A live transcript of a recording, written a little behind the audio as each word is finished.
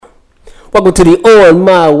Welcome to the On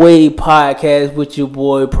My Way podcast with your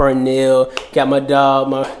boy Pernell. Got my dog,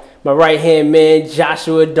 my right hand man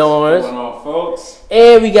Joshua Dorns. What's going on, folks?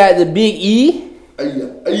 And we got the Big E.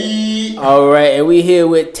 All right, and we here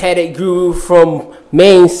with Tatted Guru from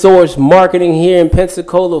Main Source Marketing here in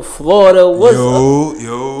Pensacola, Florida. What's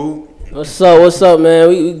up, man?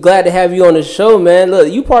 We glad to have you on the show, man. Look,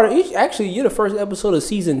 you're the first episode of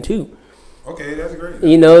season 2. Okay, that's great.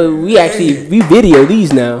 You know, we video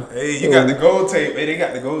these now. Hey, you got the gold tape. Hey, they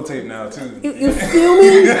got the gold tape now too. You feel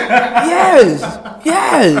me? Yes.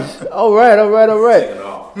 All right. Take it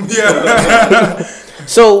off. Yeah.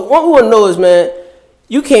 So what we want to know is, man,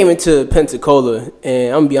 you came into Pensacola,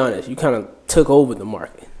 and I'm gonna be honest, you kind of took over the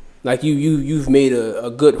market. Like you've made a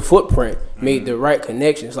good footprint, made the right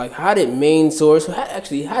connections. Like, how did Main Source? How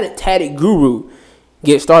did Tatted Guru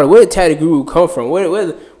get started? Where did Tatted Guru come from? Where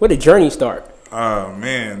did the journey start? Oh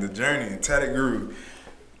man, the journey. Tatted Guru.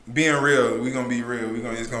 Being real, we're gonna be real.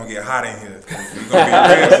 It's gonna get hot in here.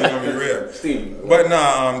 We're gonna be real. Steve. But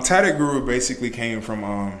Tatted Guru basically came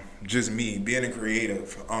from just me being a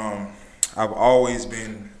creative. I've always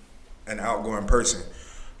been an outgoing person.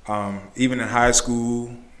 Even in high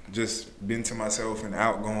school, just been to myself and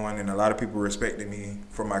outgoing, and a lot of people respected me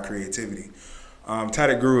for my creativity.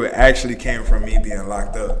 Tatted Guru actually came from me being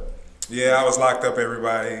locked up. Yeah, I was locked up,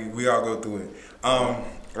 everybody. We all go through it.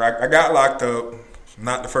 I got locked up,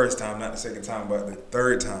 not the first time, not the second time, but the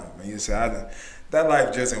third time. And you see, that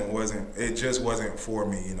life just wasn't for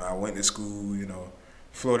me. You know, I went to school, you know,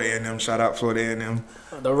 Florida A&M, shout out Florida A&M.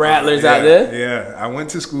 The Rattlers out there? Yeah, I went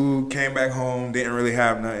to school, came back home, didn't really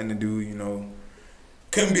have nothing to do, you know.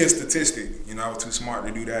 Couldn't be a statistic, you know, I was too smart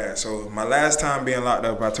to do that. So my last time being locked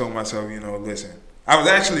up, I told myself, you know, listen. I was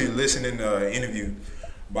actually listening to an interview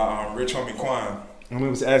by Rich Homie Quan. And we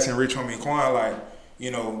was asking Rich Homie Quan, like,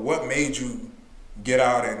 you know, what made you get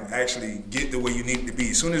out and actually get the way you needed to be?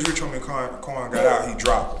 As soon as Rich Homie Quan got out, he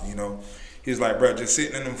dropped, you know. He was like, bro, just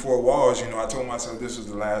sitting in them 4 walls, you know, I told myself this was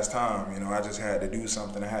the last time. You know, I just had to do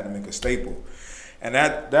something. I had to make a staple. And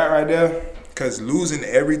that right there, because losing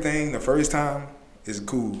everything the first time is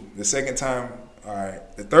cool. The second time, all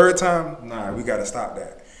right. The third time, nah, we got to stop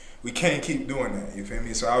that. We can't keep doing that, you feel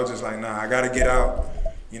me? So I was just like, nah, I got to get out.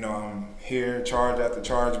 You know, I'm here, charge after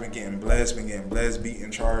charge, been getting blessed,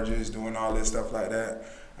 beating charges, doing all this stuff like that.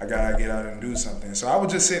 I got to get out and do something. So I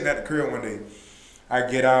was just sitting at the crib one day. I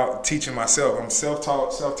get out teaching myself. I'm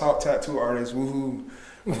self-taught tattoo artist, woohoo.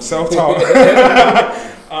 I'm self-taught.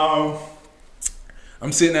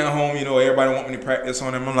 I'm sitting at home, you know, everybody want me to practice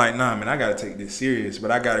on them. I'm like, nah, man, I got to take this serious, but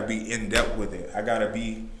I got to be in depth with it. I got to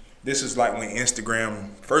be, this is like when Instagram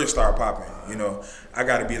first started popping, you know, I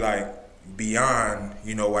got to be like beyond,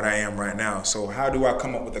 you know, what I am right now. So how do I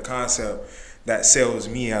come up with a concept that sells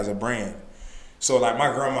me as a brand? So like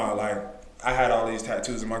my grandma, like I had all these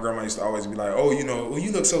tattoos, and my grandma used to always be like, oh, you know, well,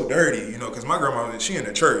 you look so dirty, you know, because my grandma, she in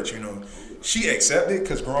the church, you know. She accepted,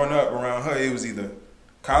 because growing up around her, it was either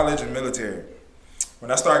college or military. When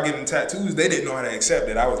I started getting tattoos, they didn't know how to accept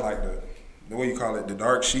it. I was like the way you call it, the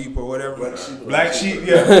dark sheep or whatever. Black sheep,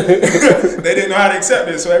 yeah. They didn't know how to accept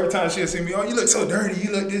it. So every time she'd see me, oh, you look so dirty,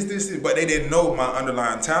 you look this. But they didn't know my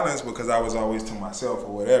underlying talents because I was always to myself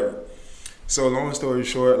or whatever. So long story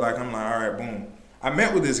short, like I'm like, all right, boom. I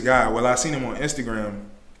met with this guy. Well, I seen him on Instagram,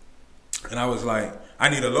 and I was like, I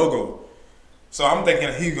need a logo. So I'm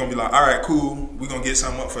thinking he's going to be like, all right, cool, we're going to get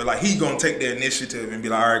something up for you. Like, he's going to take the initiative and be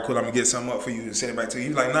like, all right, cool, I'm going to get something up for you and send it back to you.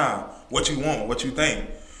 He's like, nah, what you want, what you think?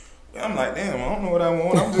 I'm like, damn, I don't know what I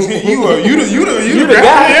want. I'm just hitting you up. You the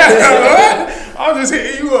guy. Yeah, I'm just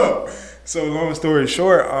hitting you up. So long story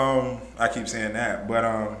short, I keep saying that,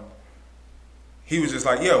 but he was just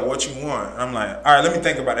like, yeah, what you want? I'm like, all right, let me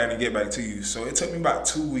think about that and get back to you. So it took me about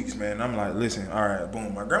 2 weeks, man. I'm like, listen, all right,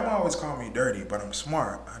 boom. My grandma always called me dirty, but I'm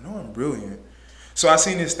smart. I know I'm brilliant. So I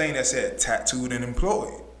seen this thing that said tattooed and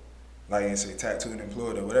employed. Like it say tattooed and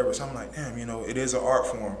employed or whatever. So I'm like, damn, you know, it is an art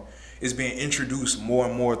form. It's being introduced more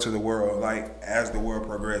and more to the world, like as the world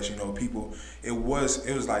progressed, you know, people, it was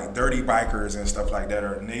like dirty bikers and stuff like that,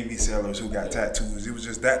 or Navy sailors who got tattoos. It was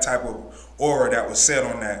just that type of aura that was set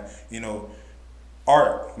on that, you know,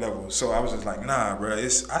 art level. So I was just like, nah, bro, I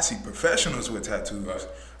see professionals with tattoos. Right.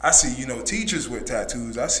 I see, you know, teachers with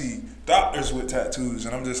tattoos. I see doctors with tattoos.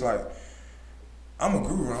 And I'm just like, I'm a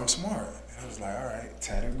guru, I'm smart. And I was like, all right,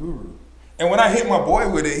 Tatted Guru. And when I hit my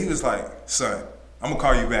boy with it, he was like, son, I'm gonna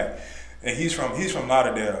call you back. And he's from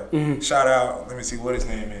Lauderdale. Mm-hmm. Shout out, let me see what his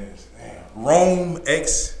name is. Damn. Rome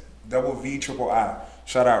X double V triple I.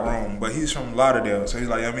 Shout out Rome. But he's from Lauderdale. So he's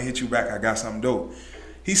like, let me hit you back, I got something dope.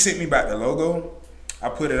 He sent me back the logo. I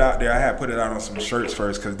put it out there. I had put it out on some shirts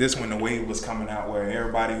first because this when the wave was coming out where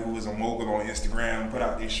everybody who was a mogul on Instagram put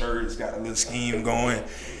out these shirts, got a little scheme going.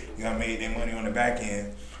 You know, made their money on the back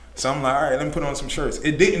end. So I'm like, all right, let me put on some shirts.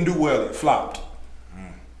 It didn't do well. It flopped.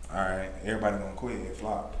 All right, everybody gonna quit. It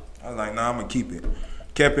flopped. I was like, nah, I'm gonna keep it.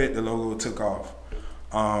 Kept it. The logo took off.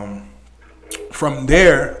 From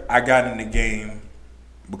there, I got in the game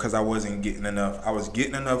because I wasn't getting enough. I was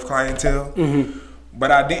getting enough clientele,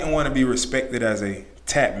 but I didn't want to be respected as a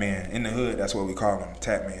tap man in the hood. That's what we call them,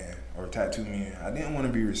 tap man or tattoo man. I didn't want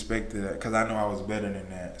to be respected because I know I was better than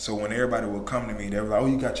that. So when everybody would come to me, they were like, "Oh,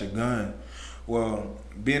 you got your gun." Well,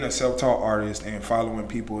 being a self-taught artist and following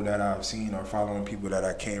people that I've seen or following people that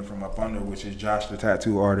I came from up under, which is Josh the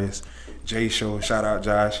tattoo artist, Jay Show, shout out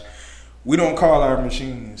Josh. We don't call our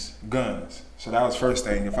machines guns. So that was first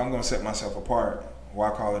thing. If I'm going to set myself apart,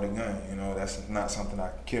 why call it a gun? You know, that's not something I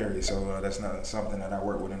can carry. So that's not something that I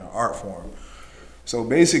work with in an art form. So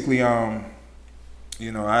basically,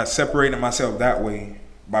 you know, I separated myself that way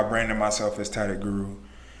by branding myself as Tatted Guru.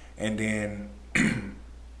 And then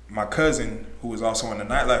my cousin, who was also in the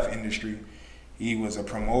nightlife industry, he was a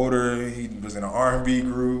promoter. He was in an R&B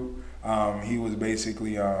group. He was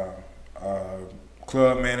basically a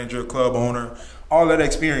club manager, club owner, all that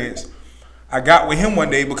experience. I got with him one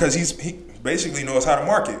day because he basically knows how to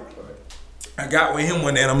market. I got with him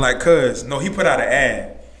one day and I'm like, cuz, no, he put out an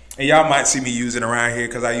ad. And y'all might see me use it around here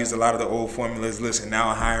because I use a lot of the old formulas. Listen,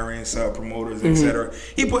 now hiring sub promoters, etc.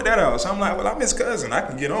 He put that out. So I'm like, well, I'm his cousin. I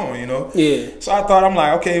can get on, you know? Yeah. So I thought, I'm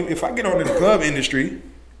like, okay, if I get on in the club industry,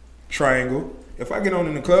 triangle, if I get on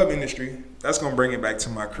in the club industry, that's going to bring it back to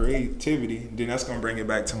my creativity. Then that's going to bring it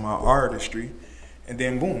back to my artistry. And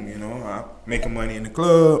then boom, you know, I'm making money in the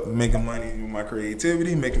club, making money with my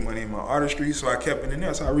creativity, making money in my artistry. So I kept it in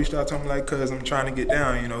there. So I reached out to him like, cuz I'm trying to get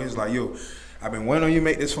down. You know, he's like, yo, I've been waiting on you to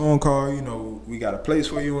make this phone call. You know, we got a place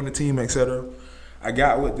for you on the team, etc. I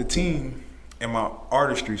got with the team and my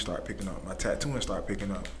artistry started picking up. My tattooing started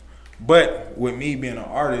picking up. But with me being an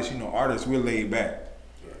artist, you know, artists, we're laid back.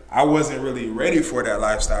 I wasn't really ready for that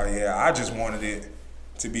lifestyle yet. I just wanted it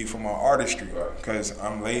to be for my artistry because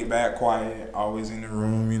I'm laid back, quiet, always in the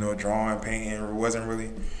room, you know, drawing, painting. It wasn't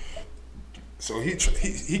really. So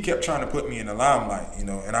he kept trying to put me in the limelight, you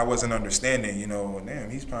know, and I wasn't understanding, you know,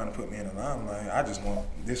 damn, he's trying to put me in the limelight. I just want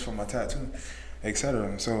this for my tattoo,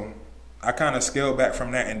 etc. So I kind of scaled back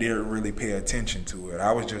from that and didn't really pay attention to it.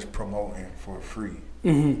 I was just promoting for free.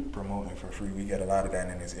 Promoting for free. We get a lot of that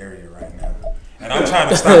in this area right now. And I'm trying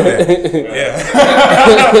to stop that.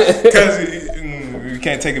 Yeah. Because you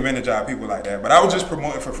can't take advantage of people like that. But I was just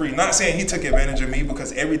promoting for free. Not saying he took advantage of me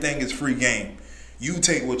because everything is free game. You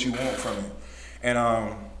take what you want from it. And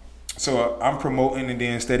so I'm promoting and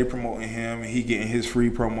then steady promoting him and he getting his free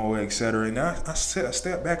promo, etc. And I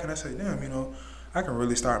stepped back and I said, damn, you know, I can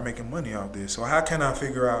really start making money out this. So how can I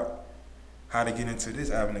figure out how to get into this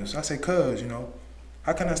avenue? So I said, cuz, you know,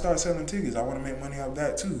 how can I start selling tickets? I want to make money off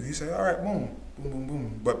that too. He said, all right, boom, boom, boom,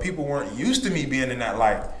 boom. But people weren't used to me being in that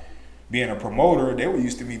light, being a promoter. They were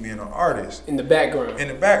used to me being an artist. In the background. In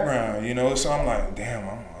the background, you know. So I'm like,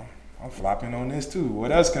 damn, I'm flopping on this too.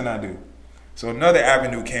 What else can I do? So another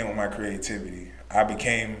avenue came with my creativity. I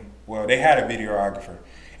became, well, they had a videographer.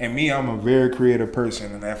 And me, I'm a very creative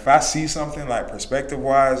person. And if I see something like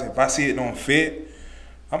perspective-wise, if I see it don't fit,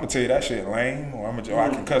 I'm gonna tell you that shit lame, or I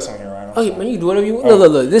can cuss on here right now. Oh, man, you do whatever you want.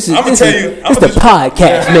 Look. This is the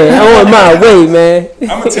podcast, man. I want my way, man.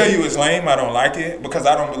 I'm gonna tell you it's lame. I don't like it because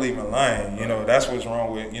I don't believe in lying. You know, that's what's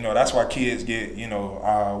wrong with. You know, that's why kids get. You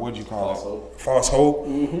know, what'd you call false hope,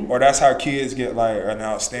 or that's how kids get like an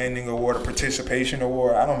outstanding award, a participation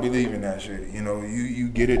award. I don't believe in that shit. You know, you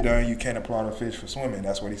get it done. You can't applaud a fish for swimming.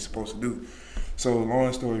 That's what he's supposed to do. So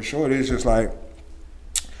long story short, it's just like.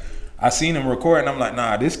 I seen him record and I'm like,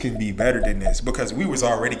 nah, this can be better than this because we was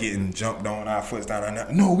already getting jumped on, our foots down on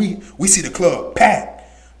that. No, we see the club packed.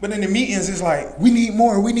 But in the meetings, it's like, we need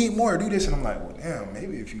more, do this. And I'm like, well, damn,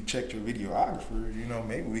 maybe if you checked your videographer, you know,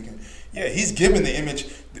 maybe we can. Yeah, he's giving the image.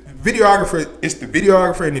 The videographer, it's the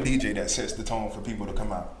videographer and the DJ that sets the tone for people to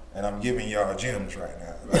come out. And I'm giving y'all gems right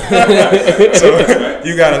now. So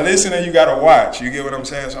you got to listen and you got to watch. You get what I'm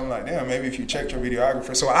saying? So I'm like, damn, maybe if you checked your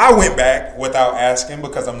videographer. So I went back without asking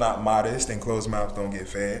because I'm not modest and closed mouths don't get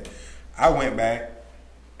fed. I went back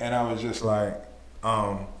and I was just like,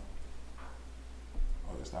 I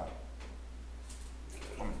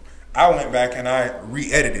went back and I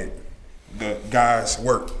re-edited the guy's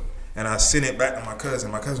work. And I sent it back to my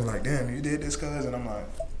cousin. My cousin was like, damn, you did this, cuz? And I'm like,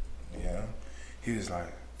 yeah. He was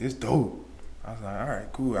like, this dope. I was like, all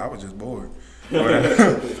right, cool. I was just bored.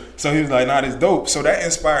 So he was like, nah, this dope. So that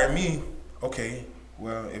inspired me. Okay,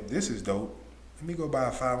 well, if this is dope let me go buy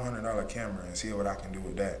a $500 camera and see what I can do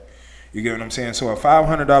with that. You get what I'm saying? So a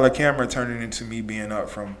 $500 camera turning into me being up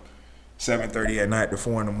from 7:30 at night to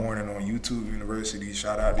 4 in the morning on YouTube University.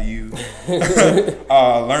 Shout out to you.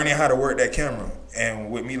 Learning how to work that camera. And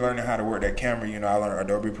with me learning how to work that camera, you know, I learned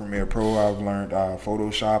Adobe Premiere Pro. I've learned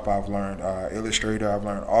Photoshop. I've learned Illustrator. I've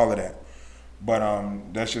learned all of that. But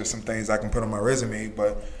that's just some things I can put on my resume.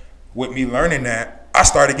 But with me learning that, I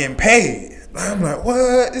started getting paid. I'm like,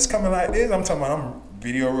 what? It's coming like this? I'm talking about I'm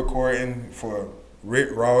video recording for Rick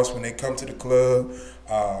Ross when they come to the club.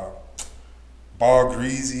 Ball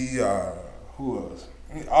Greasy, who else?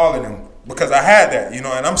 All of them. Because I had that, you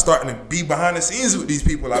know, and I'm starting to be behind the scenes with these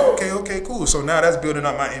people. Like, okay, cool. So now that's building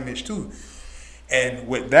up my image too. And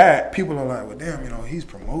with that, people are like, well, damn, you know, he's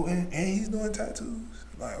promoting and he's doing tattoos.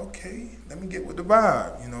 Like, okay, let me get with the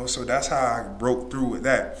vibe, you know. So that's how I broke through with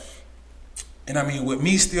that. And I mean, with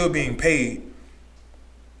me still being paid,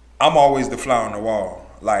 I'm always the fly on the wall.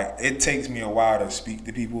 Like, it takes me a while to speak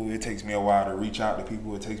to people. It takes me a while to reach out to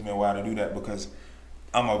people. It takes me a while to do that because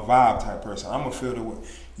I'm a vibe type person. I'm going to feel the way.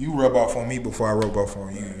 You rub off on me before I rub off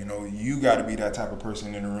on you. You know, you got to be that type of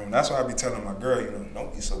person in the room. That's why I be telling my girl, you know,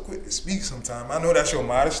 don't be so quick to speak sometimes. I know that's your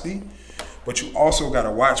modesty, but you also got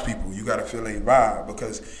to watch people. You got to feel a vibe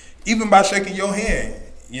because even by shaking your hand,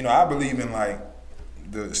 you know, I believe in like,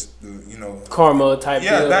 the you know, karma type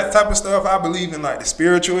deal. That type of stuff. I believe in like the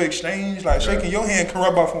spiritual exchange, like shaking your hand can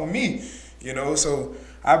rub off on me, you know. So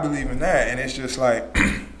I believe in that, and it's just like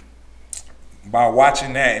by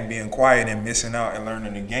watching that and being quiet and missing out and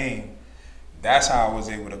learning the game, that's how I was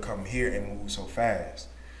able to come here and move so fast.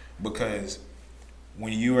 Because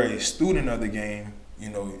when you are a student of the game, you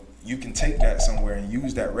know, you can take that somewhere and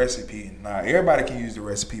use that recipe. Now, everybody can use the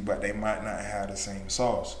recipe, but they might not have the same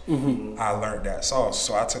sauce. Mm-hmm. I learned that sauce.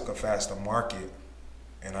 So I took a faster market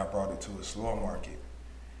and I brought it to a slower market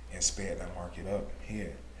and sped that market up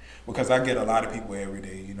here. Because I get a lot of people every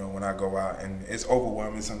day, you know, when I go out, and it's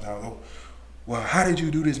overwhelming sometimes. Oh, well, how did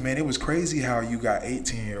you do this, man? It was crazy how you got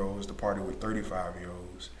 18-year-olds to party with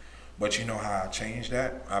 35-year-olds. But you know how I changed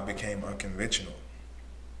that? I became unconventional.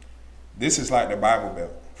 This is like the Bible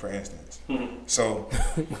Belt, for instance. Mm-hmm. So,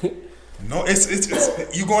 no, it's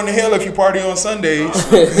you going to hell if you party on Sundays,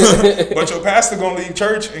 but your pastor gonna leave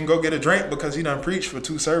church and go get a drink because he done preached for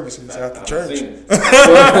 2 services after church. The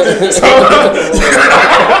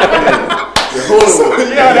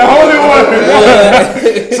holy one.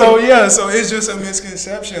 So it's just a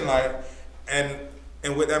misconception, like, and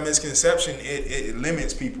with that misconception, it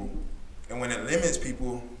limits people, and when it limits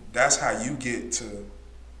people, that's how you get to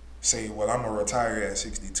say, well, I'm gonna retire at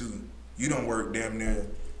 62. You don't work damn near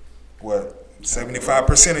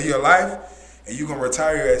 75% of your life, and you gonna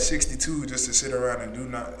retire at 62 just to sit around and do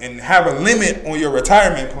not and have a limit on your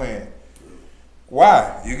retirement plan.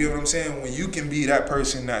 Why? You get what I'm saying? When you can be that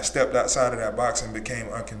person that stepped outside of that box and became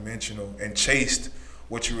unconventional and chased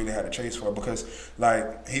what you really had to chase for. Because,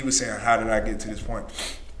 like he was saying, how did I get to this point?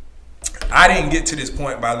 I didn't get to this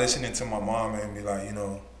point by listening to my mom and be like, you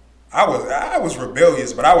know, I was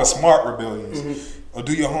rebellious, but I was smart rebellious. Mm-hmm. Or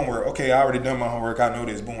do your homework. Okay, I already done my homework. I know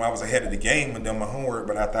this. Boom, I was ahead of the game and done my homework.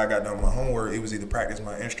 But after I got done my homework, it was either practice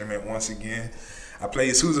my instrument once again. I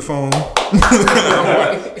played sousaphone,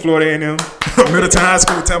 Florida A&M, Middleton High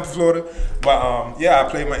School, Tampa, Florida. But I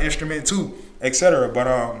played my instrument too, etc. But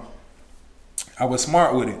I was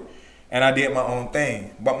smart with it, and I did my own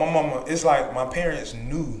thing. But my mama, it's like my parents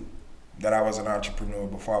knew that I was an entrepreneur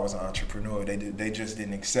before I was an entrepreneur. They just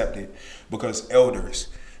didn't accept it because elders.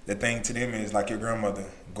 The thing to them is like your grandmother,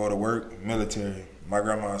 go to work, military. My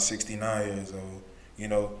grandma is 69 years old. You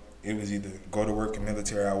know, it was either go to work or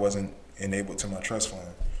military. I wasn't enabled to my trust fund,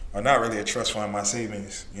 or not really a trust fund, my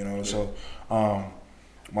savings. You know, so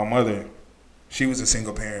my mother, she was a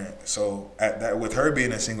single parent. So with her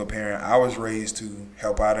being a single parent, I was raised to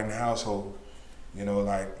help out in the household. You know,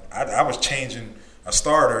 like I was changing a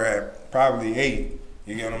starter at probably 8.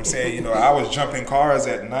 You get what I'm saying? You know, I was jumping cars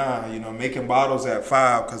at 9, you know, making bottles at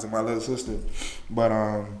 5 because of my little sister. But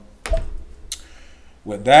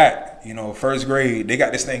with that, you know, first grade, they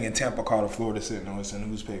got this thing in Tampa called the Florida Sentinel. It's a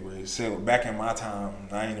newspaper. It said back in my time,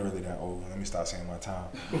 I ain't really that old. Let me stop saying my time.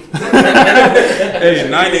 Hey,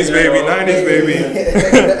 90s baby.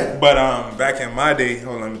 But back in my day,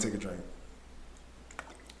 hold on, let me take a drink.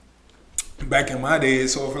 Back in my day, it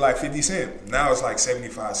sold for like 50 cents. Now it's like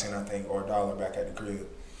 75 cents, I think, or $1 back at the crib.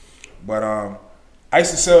 But I used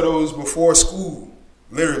to sell those before school.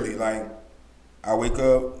 Literally, like, I wake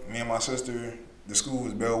up, me and my sister, the school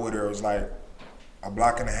was Bellwether. It was like a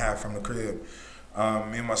block and a half from the crib.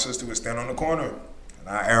 Me and my sister would stand on the corner, And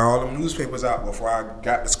I air all them newspapers out before I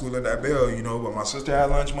got to school at that bell, you know. But my sister had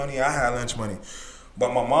lunch money, I had lunch money.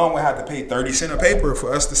 But my mom would have to pay 30 cents a paper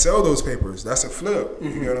for us to sell those papers. That's a flip. You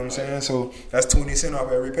know what I'm saying? So that's 20 cents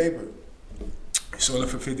off every paper. Sold it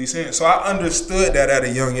for 50 cents. So I understood that at a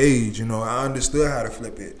young age, you know. I understood how to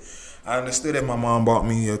flip it. I understood that my mom bought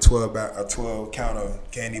me a 12 count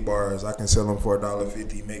of candy bars. I can sell them for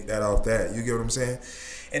 $1.50, make that off that. You get what I'm saying?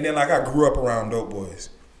 And then, like, I grew up around dope boys.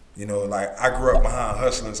 You know, like, I grew up behind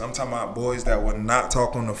hustlers. I'm talking about boys that would not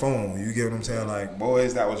talk on the phone. You get what I'm saying? Like,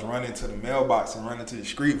 boys that was running to the mailbox and running to the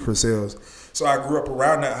street for sales. So I grew up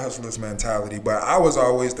around that hustler's mentality. But I was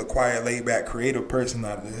always the quiet, laid-back, creative person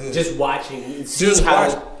out of the hood. Just watching and seeing how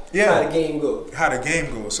the game goes. How the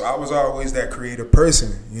game goes. So I was always that creative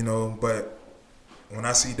person, you know. But when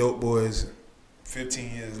I see dope boys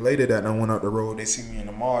 15 years later that I went up the road, they see me in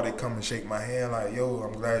the mall, they come and shake my hand like, yo,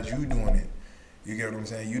 I'm glad you doing it. You get what I'm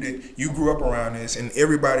saying? You grew up around this, and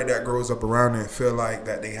everybody that grows up around it feel like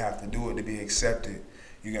that they have to do it to be accepted.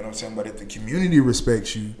 You get what I'm saying? But if the community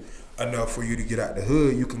respects you enough for you to get out the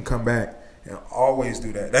hood, you can come back and always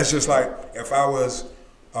do that. That's just like if I was,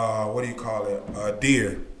 a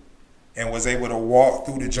deer, and was able to walk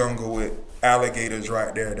through the jungle with alligators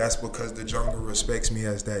right there. That's because the jungle respects me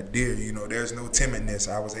as that deer. You know, there's no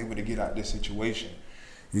timidness. I was able to get out this situation.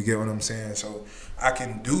 You get what I'm saying? So I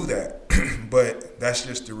can do that, but that's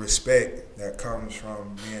just the respect that comes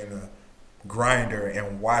from being a grinder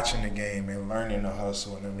and watching the game and learning the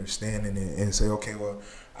hustle and understanding it and say, okay, well,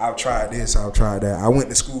 I've tried this, I've tried that. I went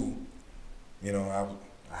to school. You know,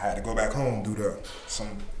 I had to go back home due to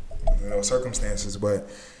some, circumstances, but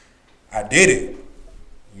I did it.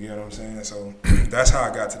 You know what I'm saying? So that's how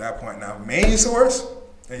I got to that point. Now, main source.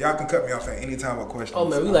 And y'all can cut me off at any time with questions. Oh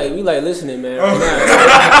man, we like listening, man.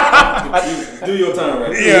 Do your time,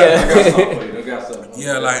 right? Yeah. I got something.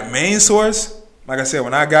 Yeah, like main source. Like I said,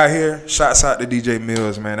 when I got here, shouts out to DJ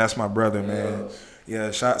Mills, man. That's my brother, man.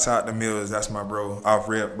 Yeah, shouts out to Mills. That's my bro off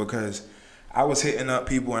rip, because I was hitting up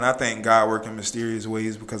people, and I think God worked in mysterious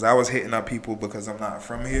ways, because I was hitting up people because I'm not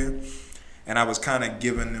from here. And I was kind of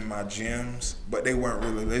giving them my gems, but they weren't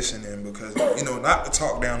really listening because, not to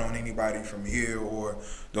talk down on anybody from here or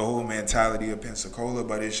the whole mentality of Pensacola,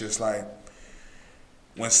 but it's just like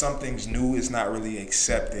when something's new, it's not really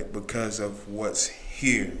accepted because of what's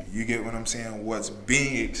here. You get what I'm saying? What's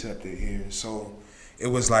being accepted here. So it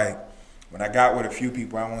was like when I got with a few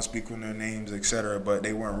people, I won't speak on their names, etc., but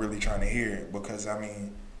they weren't really trying to hear it because,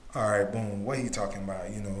 all right, boom, what he talking about?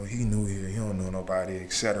 He new here, he don't know nobody,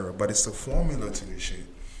 etc. But it's the formula to this shit.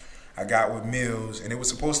 I got with Mills, and it was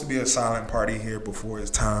supposed to be a silent party here before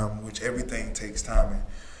his time, which everything takes time.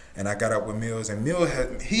 And I got up with Mills,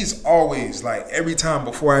 and he's always, like, every time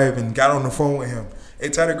before I even got on the phone with him, hey,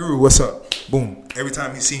 Tyler Guru, what's up? Boom, every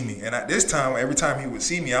time he see me. And at this time, every time he would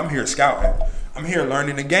see me, I'm here scouting. I'm here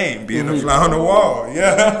learning the game, being a fly on the wall,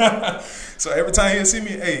 yeah. So every time he'll see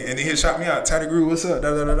me, hey, and he'll shout me out, Tyler Guru, what's up? Da,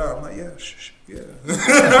 da, da, da. I'm like, yeah.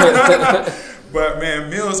 But, man,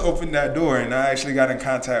 Mills opened that door, and I actually got in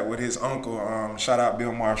contact with his uncle. Shout out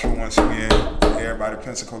Bill Marshall once again. Everybody,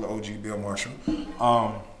 Pensacola OG Bill Marshall.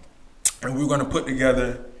 And we were going to put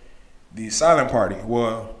together the silent party.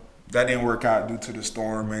 Well, that didn't work out due to the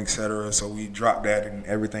storm, etc. So we dropped that, and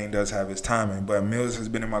everything does have its timing. But Mills has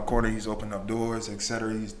been in my corner. He's opened up doors,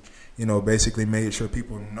 etc. He's, basically made sure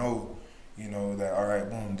people know, that, all right,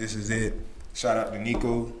 boom, this is it. Shout out to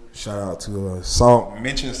Nico. Shout out to Salt.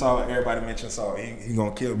 Mention Salt. Everybody mention Salt. He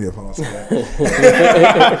gonna kill me if I don't say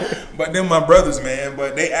that. But then my brothers, man.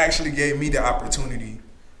 But they actually gave me the opportunity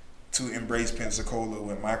to embrace Pensacola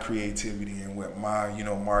with my creativity and with my,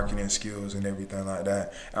 marketing skills and everything like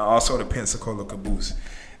that. And also the Pensacola Caboose.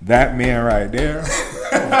 That man right there,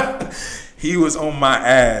 he was on my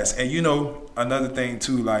ass. And, another thing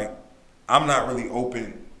too, like, I'm not really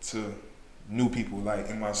open to new people, like,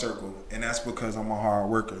 in my circle. And that's because I'm a hard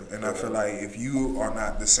worker. And I feel like if you are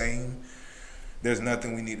not the same, there's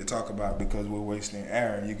nothing we need to talk about because we're wasting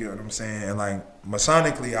air. You get what I'm saying? And, like,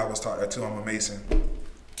 Masonically, I was taught that too. I'm a Mason.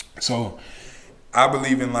 So I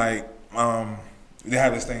believe in, like, they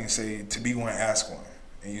have this thing say, to be one, ask one.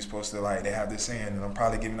 And you're supposed to, like, they have this saying, and I'm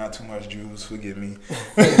probably giving out too much juice, forgive me.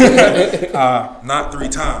 Not 3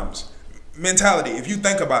 times. Mentality, if you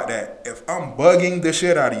think about that, if I'm bugging the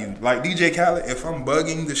shit out of you, like DJ Khaled, if I'm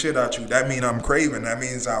bugging the shit out of you, that means I'm craving. That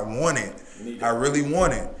means I want it. I really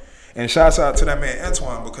want it. And shouts out to that man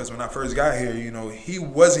Antoine, because when I first got here, he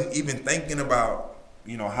wasn't even thinking about,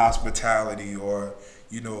 hospitality or,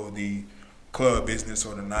 the club business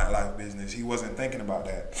or the nightlife business. He wasn't thinking about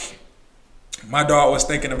that. My dog was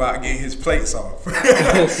thinking about getting his plates off.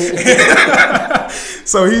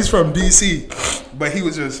 So he's from DC. But he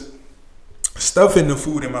was just stuffing the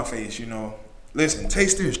food in my face, you know. Listen,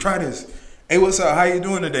 taste this, try this. Hey, what's up? How you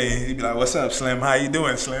doing today? And he'd be like, what's up, Slim? How you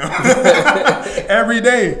doing, Slim? Every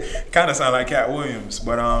day. Kind of sound like Cat Williams.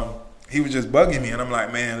 But he was just bugging me. And I'm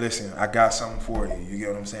like, man, listen, I got something for you. You get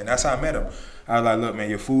what I'm saying? That's how I met him. I was like, look, man,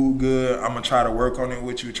 your food good. I'm going to try to work on it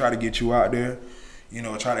with you, try to get you out there. You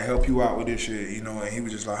know, try to help you out with this shit, you know. And he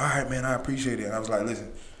was just like, all right, man, I appreciate it. And I was like,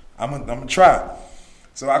 listen, I'm gonna try.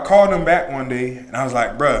 So I called him back one day, and I was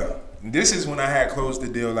like, bruh, this is when I had closed the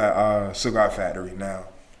deal at Cigar Factory. Now,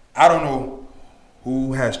 I don't know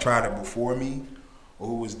who has tried it before me or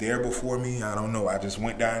who was there before me. I don't know. I just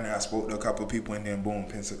went down there, I spoke to a couple of people, and then boom,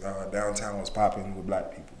 downtown was popping with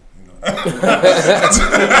black people. You know? That's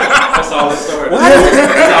all the story.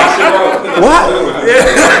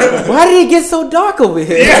 Why did it get so dark over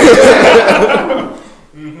here? Yeah.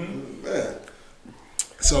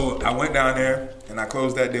 So I went down there and I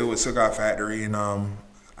closed that deal with Cigar Factory, and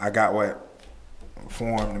I got what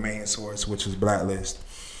formed the main source, which was Blacklist.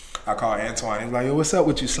 I called Antoine. He was like, yo, what's up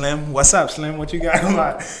with you, Slim? What's up, Slim? What you got? I'm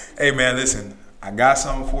like, hey, man, listen, I got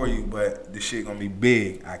something for you, but this shit gonna be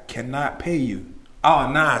big. I cannot pay you.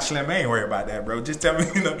 Oh, nah, Slim, I ain't worried about that, bro. Just tell me,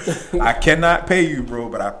 you know, I cannot pay you, bro,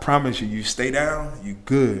 but I promise you, you stay down, you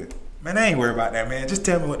good. Man, I ain't worried about that, man. Just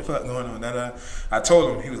tell me what the fuck going on. I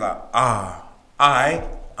told him. He was like, all right,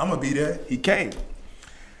 I'm going to be there. He came.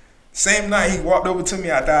 Same night, he walked over to me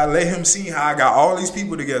after I let him see how I got all these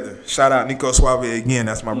people together. Shout out Nico Suave again.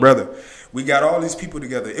 That's my brother. We got all these people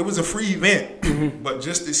together. It was a free event, but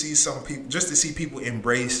just to see some people, just to see people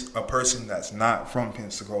embrace a person that's not from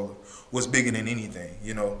Pensacola was bigger than anything,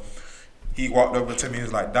 you know. He walked over to me and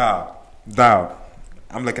was like, Dog,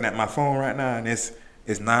 I'm looking at my phone right now, and it's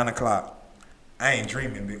 9 o'clock. I ain't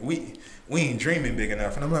dreaming big. We ain't dreaming big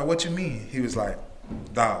enough. And I'm like, what you mean? He was like,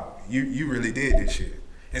 Dog, you really did this shit.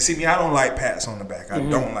 And see me, I don't like pats on the back. I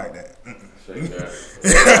don't like that.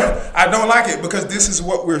 I don't like it because this is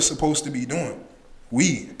what we're supposed to be doing.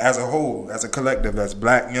 We, as a whole, as a collective, as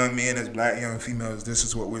black young men, as black young females, this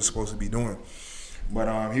is what we're supposed to be doing.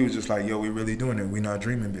 But he was just like, yo, we really doing it. We not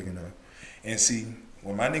dreaming big enough. And see,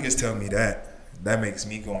 when my niggas tell me that makes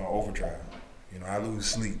me go on overdrive. You know, I lose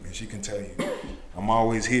sleep, and she can tell you, I'm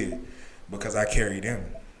always here because I carry them.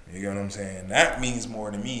 You get what I'm saying? That means more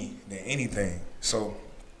to me than anything. So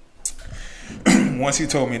once he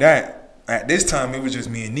told me that, at this time, it was just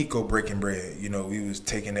me and Nico breaking bread. You know, we was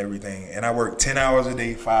taking everything. And I worked 10 hours a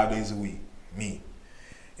day, 5 days a week. Me.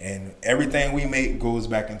 And everything we make goes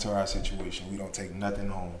back into our situation. We don't take nothing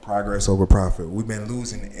home. Progress over profit. We've been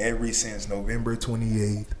losing ever since November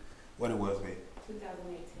 28th. What it was, babe?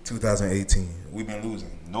 2018. We've been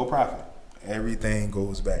losing. No profit. Everything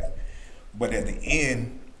goes back. But at the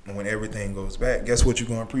end, when everything goes back, guess what you're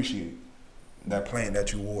going to appreciate? That plant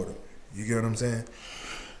that you water. You get what I'm saying?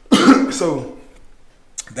 So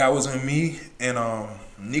that was on me, and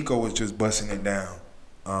Nico was just busting it down.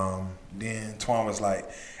 Then Twan was like,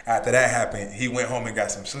 after that happened, he went home and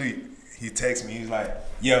got some sleep. He texted me, he was like,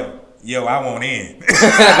 yo, I want in.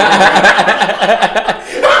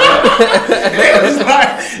 It was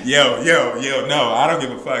like, yo, no, I don't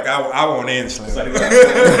give a fuck. I want in, Slim.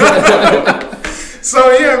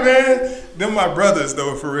 So yeah, man. Them my brothers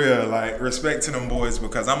though, for real. Like, respect to them boys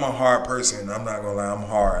because I'm a hard person. I'm not gonna lie, I'm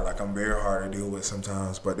hard. Like, I'm very hard to deal with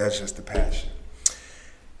sometimes, but that's just the passion.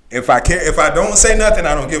 If I don't say nothing,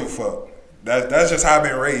 I don't give a fuck. That's just how I've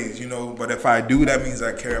been raised, you know. But if I do, that means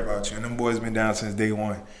I care about you. And them boys been down since day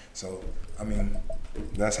one. So, I mean,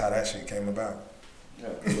 that's how that shit came about.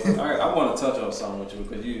 Yeah, all right, I want to touch on something with you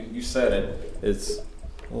because you said it. It's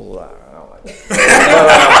I don't like it.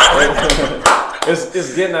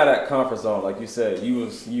 It's getting out of that comfort zone, like you said. You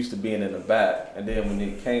was used to being in the back, and then when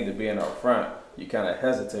it came to being out front, you kind of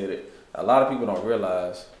hesitated. A lot of people don't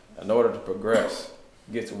realize, in order to progress,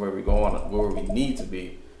 get to where we're going, where we need to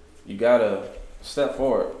be, you gotta step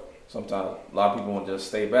forward. Sometimes a lot of people want to just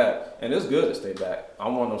stay back, and it's good to stay back.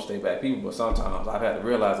 I'm one of those stay back people, but sometimes I've had to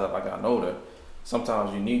realize that, like I know that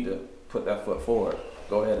sometimes you need to put that foot forward.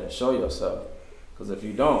 Go ahead and show yourself, because if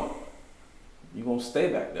you don't, you're gonna stay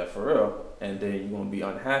back there for real, and then you're gonna be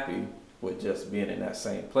unhappy with just being in that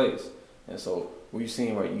same place. And so we've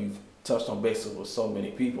seen where you've touched on bases with so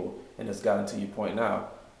many people, and it's gotten to your point now.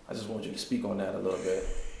 I just want you to speak on that a little bit.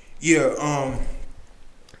 Yeah,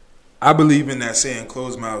 I believe in that saying,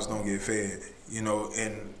 closed mouths don't get fed, you know,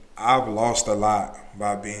 and I've lost a lot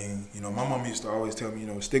by being, you know, my mom used to always tell me, you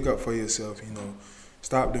know, stick up for yourself, you know,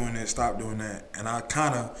 stop doing this, stop doing that. And I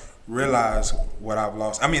kind of realized what I've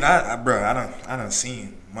lost. I mean, I done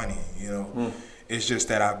seen money, you know. It's just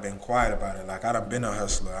that I've been quiet about it. Like, I done been a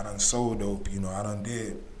hustler. I done sold dope, I done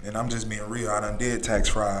did. And I'm just being real. I done did tax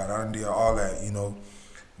fraud. I done did all that,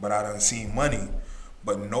 But I done seen money.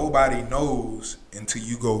 But nobody knows until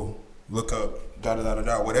you go look up,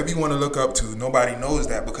 da-da-da-da-da. Whatever you want to look up to, nobody knows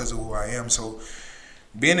that because of who I am. So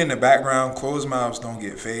being in the background, closed mouths don't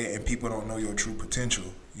get fed, and people don't know your true potential.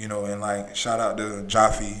 And like, shout out to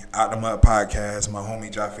Jaffe, Out the Mud Podcast, my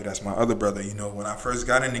homie Jaffe, that's my other brother. When I first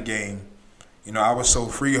got in the game, I was so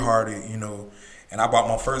free-hearted, and I bought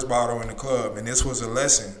my first bottle in the club, and this was a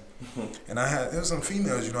lesson. And there was some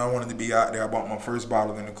females, I wanted to be out there. I bought my first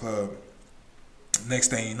bottle in the club. Next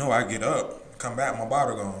thing you know, I get up, come back, my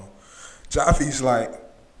bottle gone. Jaffe's like,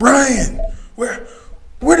 Brian, where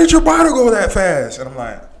did your bottle go that fast? And I'm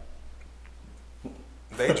like,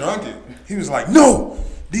 they drunk it. He was like, no,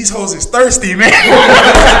 these hoes is thirsty, man.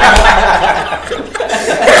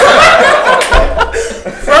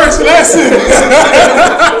 First lesson.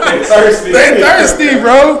 They thirsty,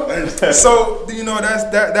 bro. So,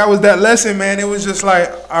 that was that lesson, man. It was just like,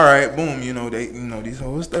 all right, boom, these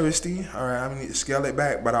hoes thirsty. All right, I need to scale it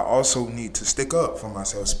back, but I also need to stick up for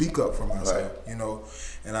myself, speak up for myself, and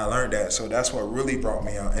I learned that. So that's what really brought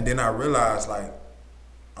me out. And then I realized, like,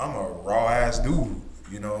 I'm a raw ass dude.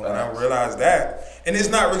 And I realized that. And it's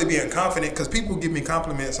not really being confident, because people give me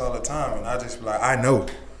compliments all the time, and I just be like, I know.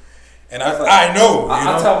 And I know.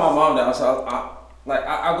 I tell my mom that.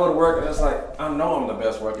 I go to work, and it's like, I know I'm the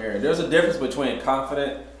best worker here. There's a difference between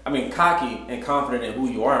cocky and confident in who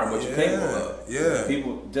you are and what you're capable of. Yeah.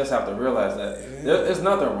 People just have to realize that. Yeah. There's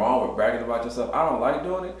nothing wrong with bragging about yourself. I don't like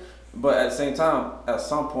doing it, but at the same time, at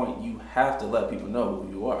some point, you have to let people know who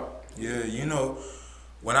you are. Yeah,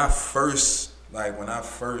 when I first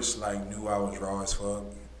knew I was raw as fuck,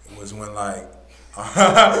 it was when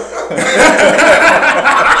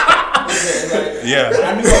yeah.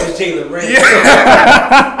 I knew I was Jalen Ramsey. Yeah.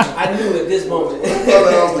 I knew at this moment.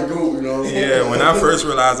 Yeah, when I first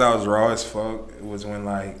realized I was raw as fuck, it was when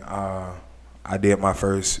I did my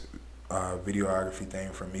first videography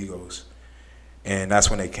thing for Migos. And that's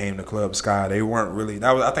when they came to Club Sky. They weren't really,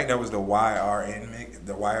 I think that was the YRN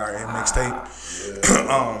mixtape.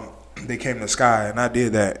 Yeah. They came to Sky, and I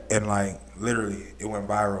did that, and literally it went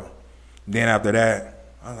viral. Then after that,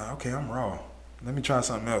 I was like, okay, I'm raw. Let me try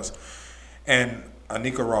something else. And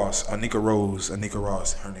Anika Ross, her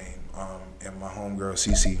name, and my homegirl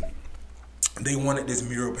Cece, they wanted this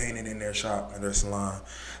mural painted in their shop, in their salon.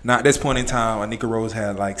 Now at this point in time, Anika Rose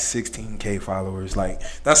had 16K followers.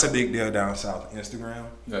 That's a big deal down south, Instagram.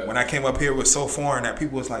 Yeah. When I came up here, it was so foreign that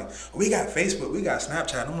people was like, we got Facebook, we got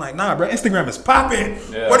Snapchat. I'm like, nah, bro, Instagram is popping.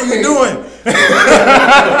 Yeah. What are you doing?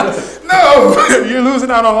 No, you're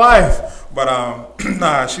losing out on life. But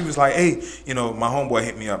nah, she was like, hey, my homeboy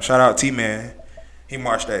hit me up. Shout out T-Man. He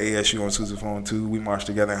marched at ASU on Sousaphone too. We marched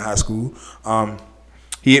together in high school.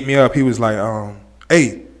 He hit me up. He was like,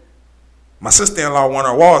 hey, my sister-in-law wanted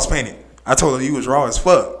her walls painted. I told her you was raw as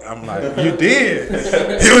fuck. I'm like, you did?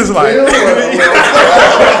 He was like,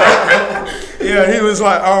 yeah, he was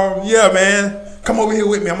like, yeah, man, come over here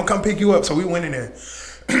with me. I'm going to come pick you up. So we went in there.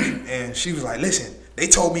 And she was like, listen, they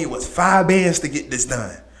told me it was 5 bands to get this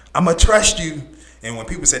done. I'm going to trust you. And when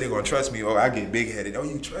people say they're going to trust me, I get big-headed. Oh,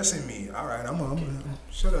 you trusting me? All right, I'm going to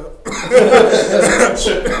shut up.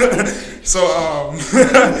 So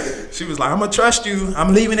she was like, I'm going to trust you.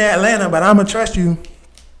 I'm leaving Atlanta, but I'm going to trust you.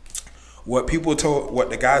 What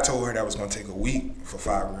the guy told her that was going to take a week for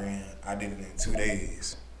 $5,000, I did it in 2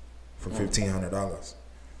 days for $1,500.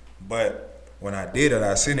 But when I did it,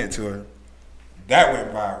 I sent it to her. That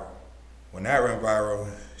went viral. When that went viral,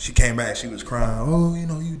 she came back, she was crying. Oh,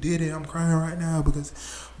 you did it. I'm crying right now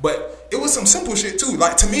but it was some simple shit too.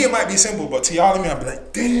 To me, it might be simple, but to y'all and me, I'd be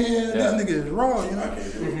like, damn, this nigga is wrong,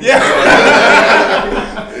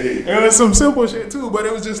 Yeah. It was some simple shit too, but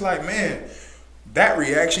it was just like, man, that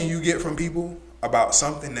reaction you get from people about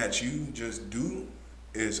something that you just do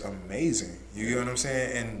is amazing. You get what I'm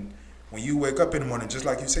saying? And when you wake up in the morning, just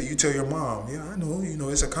like you say, you tell your mom, yeah, I know,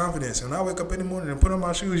 it's a confidence. And I wake up in the morning and put on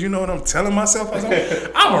my shoes, you know what I'm telling myself? I'm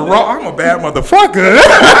a bad motherfucker.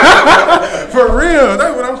 For real.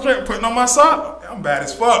 That's what I'm straight putting on my sock. I'm bad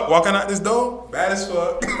as fuck. Walking out this door, bad as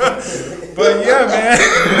fuck. But yeah, man.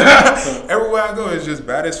 Everywhere I go, it's just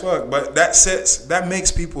bad as fuck. But that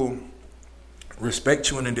makes people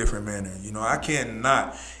respect you in a different manner. I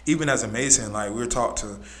cannot, even as a Mason, we're taught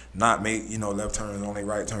to not make, left turns, only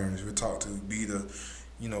right turns. We're taught to be the,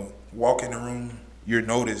 walk in the room, you're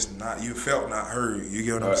noticed, you felt, not heard. You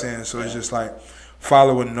get what I'm saying? So it's just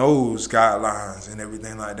following those guidelines and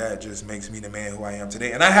everything like that just makes me the man who I am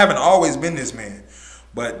today. And I haven't always been this man,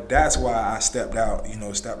 but that's why I stepped out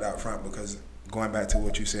front, because going back to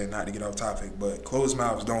what you said, not to get off topic, but closed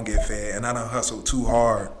mouths don't get fed, and I done hustled too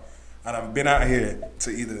hard. I done been out here to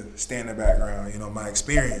either stay in the background. You know, my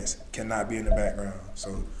experience cannot be in the background.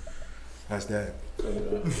 So that's that.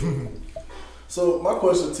 So my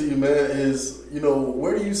question to you, man, is, you know,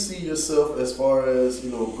 where do you see yourself as far as, you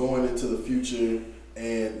know, going into the future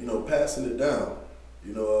and, you know, passing it down?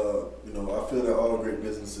 You know, I feel that all great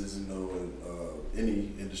businesses, you know, in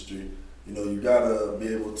any industry, you know, you gotta be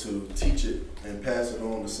able to teach it and pass it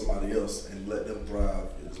on to somebody else and let them thrive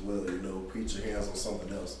as well. You know, put your hands on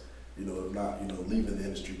something else. You know, if not, you know, leaving the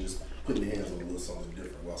industry, just putting your hands on a little something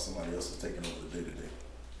different while somebody else is taking over the day to day.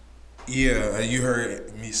 Yeah, you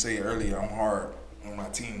heard me say earlier, I'm hard on my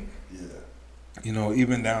team. Yeah. You know,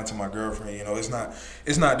 even down to my girlfriend, you know, it's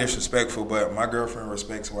not disrespectful, but my girlfriend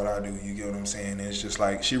respects what I do. You get what I'm saying? And it's just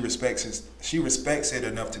like she respects it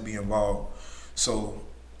enough to be involved. So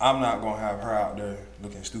I'm not gonna have her out there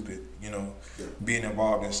looking stupid, you know, being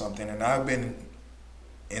involved in something. And I've been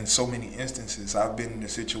in so many instances, I've been in the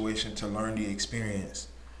situation to learn the experience,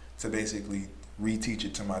 to basically reteach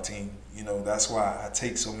it to my team. You know, that's why I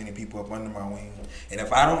take so many people up under my wing. And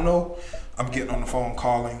if I don't know, I'm getting on the phone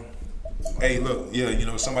calling, hey, look, yeah, you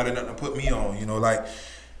know, somebody doesn't put me on, you know, like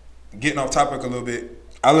getting off topic a little bit.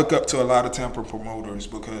 I look up to a lot of Tampa promoters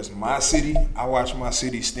because I watch my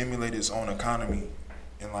city stimulate its own economy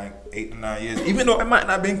in like 8 to 9 years, even though it might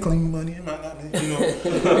not been clean money, it might not be, you know,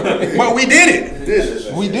 but we did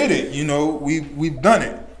it. We did it, you know, we've done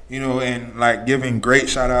it. You know, and like giving great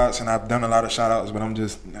shout outs, and I've done a lot of shout outs, but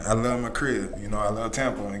I love my crib. You know, I love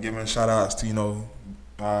Tampa, and giving shout outs to, you know,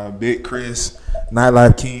 Big Chris,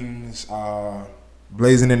 Nightlife Kings,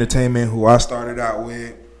 Blazing Entertainment, who I started out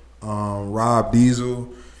with, Rob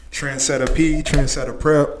Diesel, Trendsetter P, Trendsetter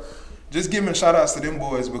Prep. Just giving shout outs to them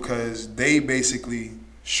boys because they basically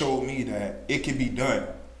showed me that it can be done.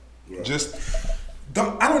 Yeah. If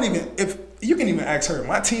you can even ask her,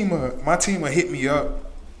 my team will hit me up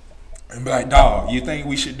and be like, dog, you think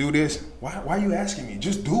we should do this? Why are you asking me?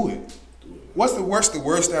 Just do it. What's the worst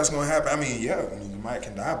that's going to happen? I mean, yeah, you might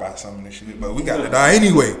can die by some of this shit, but we got to die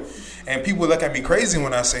anyway. And people look at me crazy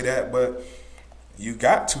when I say that, but you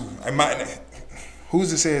got to. Who's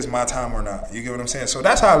to say it's my time or not? You get what I'm saying? So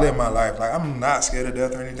that's how I live my life. Like, I'm not scared of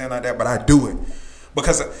death or anything like that, but I do it.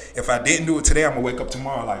 Because if I didn't do it today, I'm going to wake up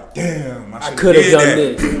tomorrow like, damn, I could have done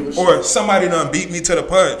this. Or somebody done beat me to the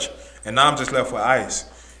punch, and now I'm just left with ice.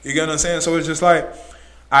 You get what I'm saying? So it's just like,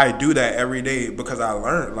 I do that every day because I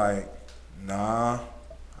learned, like, nah,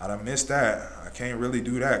 I done missed that. I can't really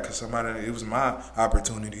do that because it was my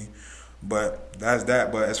opportunity. But that's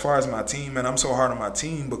that. But as far as my team, man, I'm so hard on my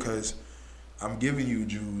team because I'm giving you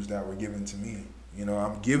jewels that were given to me. You know,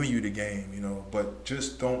 I'm giving you the game, you know, but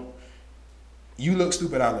just don't. You look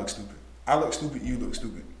stupid, I look stupid. I look stupid, you look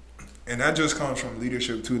stupid. And that just comes from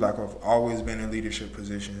leadership too. Like, I've always been in leadership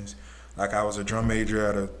positions. Like, I was a drum major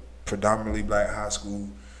at a predominantly black high school.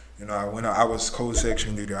 You know, I was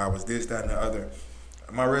co-section leader. I was this, that, and the other.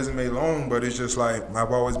 My resume long, but it's just like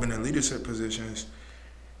I've always been in leadership positions.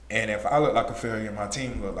 And if I look like a failure, my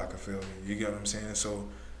team look like a failure. You get what I'm saying? So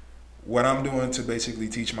what I'm doing to basically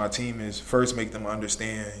teach my team is first make them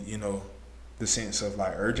understand, you know, the sense of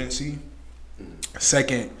like urgency.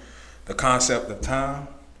 Second, the concept of time.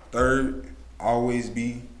 Third, always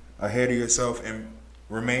be ahead of yourself and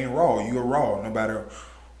remain raw. You're raw no matter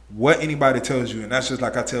what anybody tells you. And that's just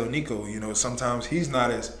like I tell Nico, you know, sometimes he's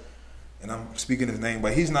not as, and I'm speaking his name,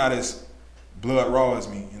 but he's not as blood raw as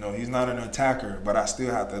me. You know, he's not an attacker, but I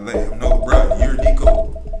still have to let him know, bro, you're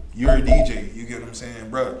Nico. You're a DJ. You get what I'm saying?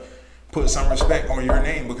 Bro, put some respect on your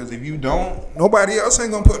name, because if you don't, nobody else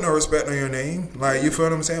ain't gonna put no respect on your name. Like, you feel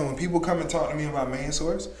what I'm saying? When people come and talk to me about Main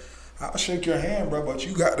Source, I'll shake your hand, bro, but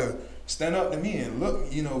you got to stand up to me and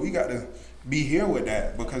look, you know, we got to be here with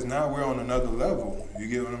that, because now we're on another level. You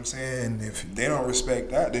get what I'm saying? If they don't respect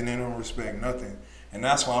that, then they don't respect nothing. And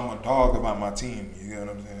that's why I'm a dog about my team. You get what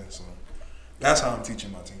I'm saying? So that's how I'm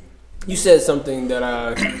teaching my team. You said something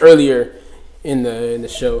that earlier in the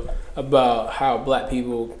show about how black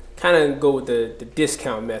people kind of go with the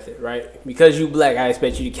discount method, right? Because you black, I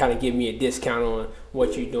expect you to kind of give me a discount on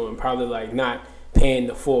what you're doing. Probably like not paying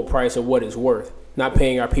the full price of what it's worth, not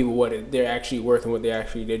paying our people what they're actually worth and what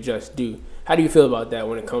they just do. How do you feel about that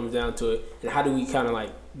when it comes down to it? And how do we kind of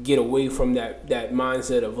like get away from that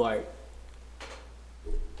mindset of like,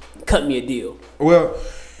 cut me a deal? Well,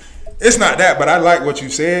 it's not that, but I like what you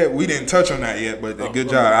said. We didn't touch on that yet, but good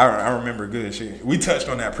job. I remember good shit. We touched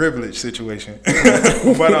on that privilege situation.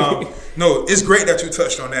 But no, it's great that you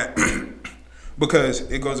touched on that because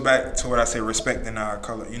it goes back to what I say, respecting our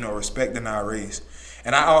color, you know, respecting our race.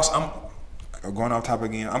 And going off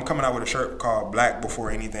topic again, I'm coming out with a shirt called Black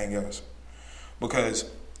Before Anything Else.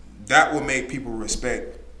 Because that will make people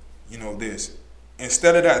respect, this.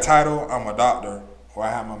 Instead of that title, I'm a doctor, or I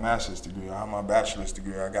have my master's degree, or I have my bachelor's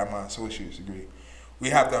degree, or I got my associate's degree. We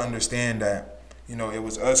have to understand that, it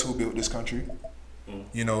was us who built this country.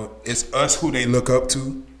 It's us who they look up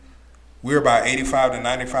to. We're about 85 to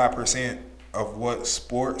 95% of what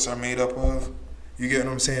sports are made up of. You get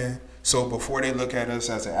what I'm saying? So before they look at us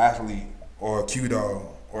as an athlete or a Q-Dog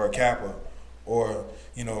or a Kappa or,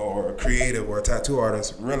 or a creative or a tattoo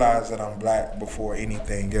artist, realize that I'm black before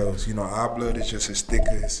anything else. Our blood is just as thick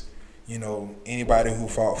as, anybody who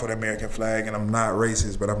fought for the American flag. And I'm not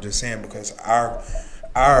racist, but I'm just saying because our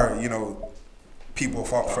people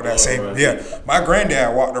fought for that same. Yeah, my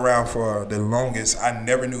granddad walked around for the longest. I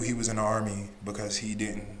never knew he was in the army because he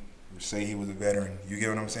didn't say he was a veteran. You get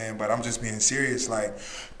what I'm saying? But I'm just being serious. Like,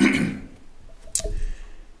 in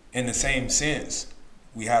the same sense,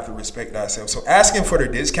 we have to respect ourselves. So asking for the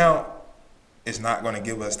discount is not going to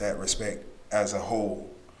give us that respect as a whole,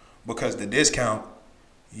 because the discount,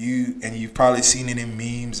 you've probably seen it in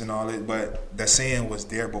memes and all that, but the saying was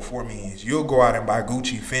there before me. Is you'll go out and buy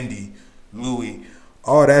Gucci, Fendi, Louis,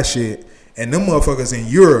 all that shit, and them motherfuckers in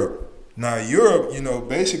Europe. Now Europe,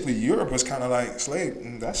 basically Europe was kind of like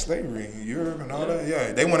that's slavery. Europe and all that.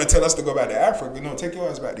 Yeah, they want to tell us to go back to Africa. Take your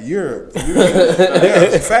ass back to Europe. Yeah,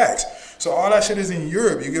 it's facts. So all that shit is in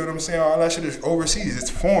Europe. You get what I'm saying? All that shit is overseas. It's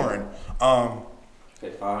foreign.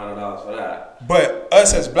 Pay $500 for that. But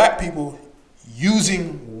us as black people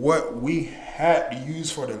using what we had to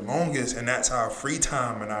use for the longest, and that's our free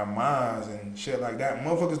time and our minds and shit like that.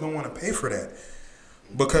 Motherfuckers don't want to pay for that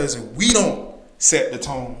because we don't set the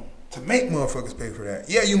tone to make motherfuckers pay for that.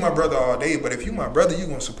 Yeah, you my brother all day, but if you my brother, you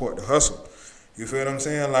gonna support the hustle. You feel what I'm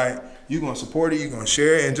saying? Like, you gonna support it, you gonna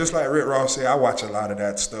share it, and just like Rick Ross said, I watch a lot of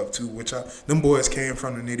that stuff too, them boys came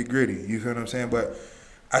from the nitty gritty. You feel what I'm saying? But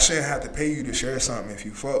I shouldn't have to pay you to share something if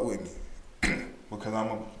you fuck with me, because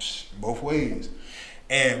I'm both ways.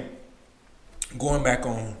 And going back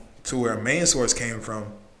on to where Main Source came from,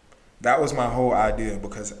 that was my whole idea,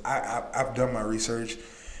 because I've done my research.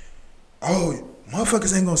 Oh,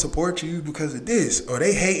 motherfuckers ain't gonna support you because of this, or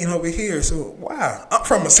they hating over here. So wow, I'm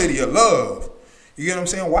from a city of love. You get what I'm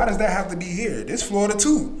saying? Why does that have to be here? This Florida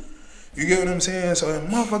too. You get what I'm saying? So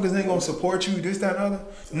motherfuckers ain't gonna support you, this, that, and other.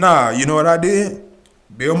 Nah, you know what I did?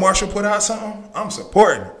 Bill Marshall put out something, I'm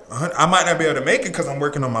supporting it. I might not be able to make it because I'm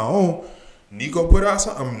working on my own. Nico put out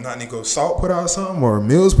something, not Nico, Salt put out something, or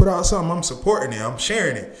Mills put out something, I'm supporting it, I'm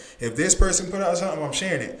sharing it. If this person put out something, I'm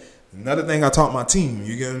sharing it. Another thing I taught my team,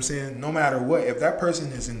 you get what I'm saying? No matter what, if that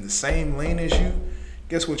person is in the same lane as you,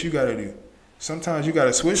 guess what you gotta do? Sometimes you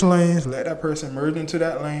gotta switch lanes, let that person merge into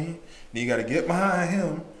that lane, then you gotta get behind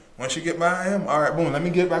him. Once you get behind him, all right, boom, let me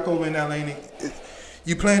get back over in that lane.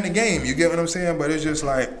 You playing the game, you get what I'm saying? But it's just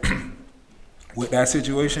like, with that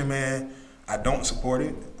situation, man, I don't support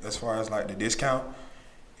it as far as like the discount,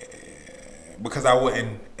 because I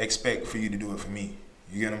wouldn't expect for you to do it for me.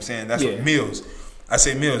 You get what I'm saying? That's what Mills. I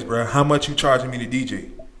say, Mills, bro, how much you charging me to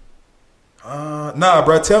DJ? Nah,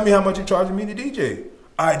 bro, tell me how much you charging me to DJ.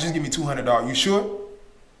 All right, just give me $200. You sure?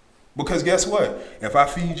 Because guess what? If I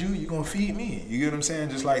feed you, you going to feed me. You get what I'm saying?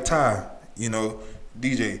 Just like Ty,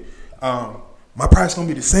 DJ. My price going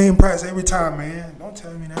to be the same price every time, man. Don't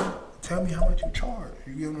tell me that. Tell me how much you charge.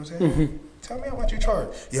 You get what I'm saying? Mm-hmm. Tell me how much you charge.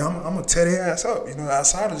 Yeah, I'm going to tear their ass up,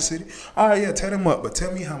 outside of the city. All right, yeah, tear them up, but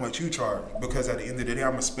tell me how much you charge. Because at the end of the day,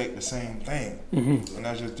 I'm going to expect the same thing. Mm-hmm. And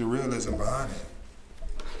that's just the realism behind it.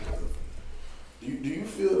 Do you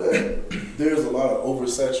feel that there's a lot of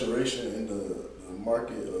oversaturation in the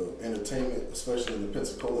market of entertainment, especially in the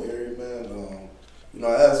Pensacola area, man? I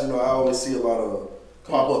always see a lot of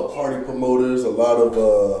pop-up party promoters, a lot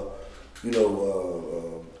of,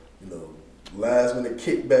 last minute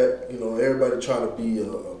kickback, everybody trying to be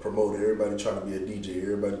a promoter, everybody trying to be a DJ,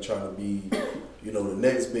 everybody trying to be, the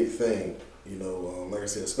next big thing, like I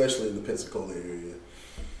said, especially in the Pensacola area.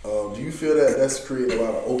 Do you feel that that's creating a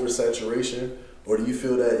lot of oversaturation, or do you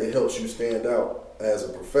feel that it helps you stand out as a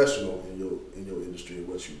professional in your industry and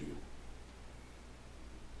what you do?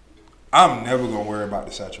 I'm never gonna worry about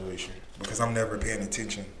the saturation because I'm never paying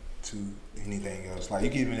attention to anything else. Like, you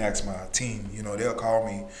can even ask my team, they'll call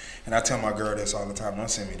me, and I tell my girl this all the time, don't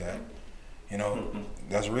send me that.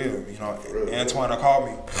 That's real. Antoine will call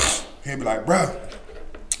me, he'll be like, bruh,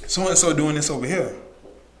 so-and-so doing this over here.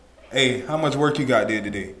 Hey, how much work you got did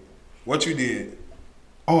today? What you did?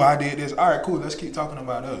 Oh, I did this. All right, cool, let's keep talking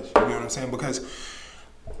about us. You know what I'm saying? Because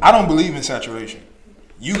I don't believe in saturation.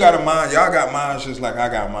 You got a mind, y'all got minds just like I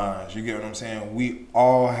got minds. You get what I'm saying? We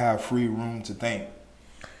all have free room to think.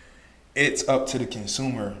 it's up to the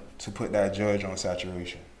consumer to put that judge on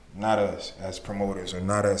saturation, not us as promoters or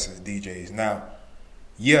not us as DJs. Now,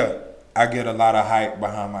 yeah, I get a lot of hype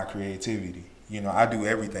behind my creativity. You know, I do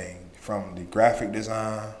everything from the graphic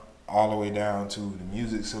design all the way down to the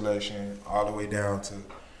music selection, all the way down to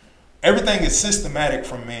everything is systematic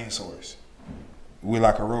from main source. We're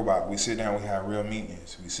like a robot. We sit down, we have real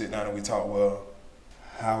meetings. We sit down and we talk, well,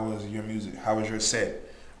 how was your music? How was your set?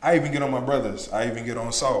 I even get on my brothers. I even get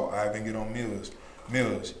on Salt. I even get on Mills.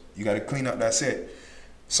 You got to clean up that set.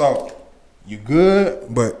 Salt, you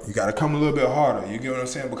good, but you got to come a little bit harder. You get what I'm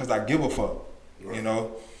saying? Because I give a fuck, you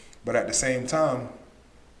know? But at the same time,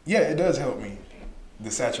 yeah, it does help me,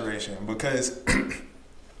 the saturation, because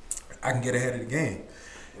I can get ahead of the game.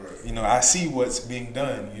 Right. You know, I see what's being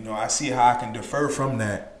done. You know, I see how I can defer from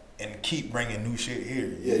that and keep bringing new shit here.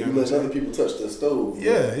 You let other people touch the stove.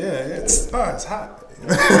 Yeah. It's hot. And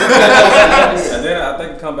then I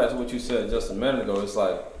think come back to what you said just a minute ago. It's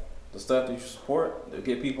like the stuff that you support, to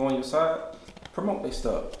get people on your side, promote their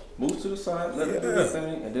stuff. Move to the side, let them do their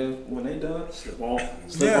thing, and then when they done, slip on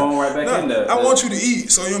right back in there. I want you to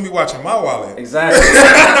eat, so you don't be watching my wallet. Exactly.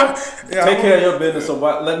 Take care of your business, so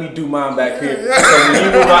let me do mine back here. So when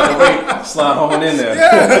you move out the way, slide on in there.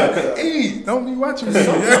 Yeah. Eat. Don't be watching me.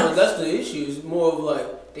 Sometimes that's the issue. It's more of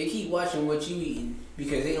like they keep watching what you eating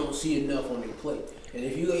because they don't see enough on their plate. And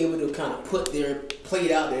if you're able to kind of put their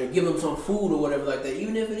plate out there, give them some food or whatever like that,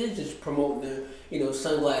 even if it is just promoting their,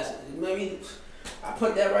 sunglasses, maybe I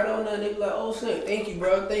put that right on there and they be like, oh, snap, thank you,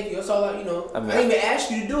 bro, thank you. That's all I didn't even ask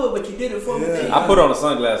you to do it, but you did it for me. I put on the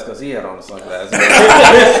sunglasses because he had on the sunglasses. It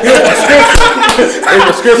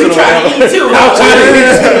was scripted. You trying to eat too. I'm trying to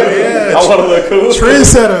eat too. I want to look cool.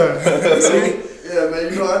 Trendsetter. Yeah, man,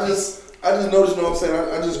 I just noticed, you know what I'm saying,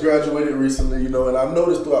 I just graduated recently, and I've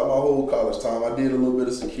noticed throughout my whole college time, I did a little bit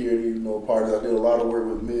of security, parties. I did a lot of work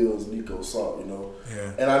with Mills, Nico, Salt,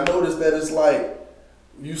 Yeah. And I noticed that it's like,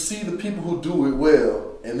 you see the people who do it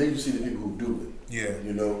well, and then you see the people who do it. Yeah.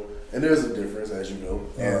 And there's a difference, as you know.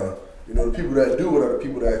 Yeah. The people that do it are the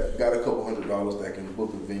people that got a couple $100 that can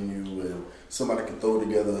book a venue and somebody can throw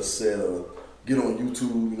together a set or get on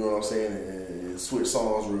YouTube, you know what I'm saying, and switch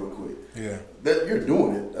songs real quick. Yeah. That you're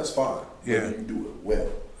doing it, that's fine. Yeah. You do it well.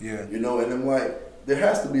 Yeah. And I'm like, there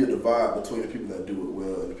has to be a divide between the people that do it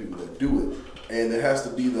well and the people that do it. And there has to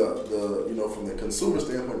be the from the consumer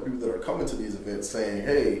standpoint, the people that are coming to these events saying,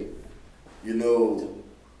 hey,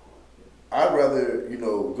 I'd rather,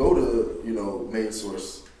 go to, main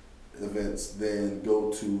source events than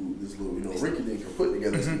go to this little, rinky-dink or put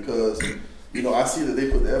together because, I see that they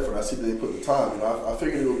put the effort. I see that they put the time. I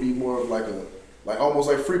figured it would be more of like almost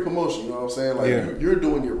like free promotion, you know what I'm saying? Like you're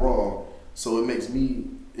doing it wrong, so it makes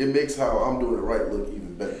how I'm doing it right look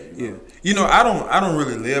even better. Yeah. I don't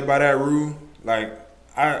really live by that rule. Like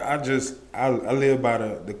I live by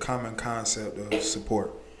the common concept of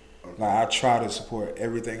support. Like I try to support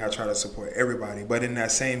everything. I try to support everybody. But in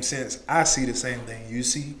that same sense, I see the same thing you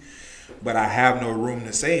see. But I have no room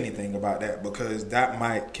to say anything about that because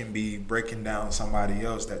that can be breaking down somebody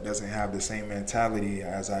else that doesn't have the same mentality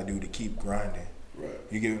as I do to keep grinding. Right.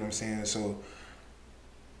 You get what I'm saying? So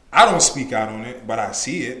I don't speak out on it, but I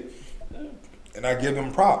see it. And I give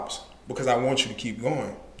them props because I want you to keep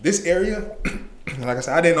going. This area, like I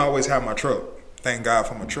said, I didn't always have my truck. Thank God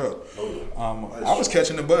for my truck. I was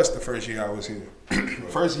catching the bus the first year I was here.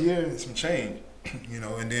 First year, some change,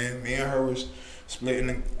 and then me and her was splitting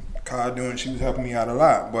the car she was helping me out a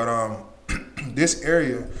lot. But this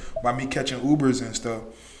area, by me catching Ubers and stuff,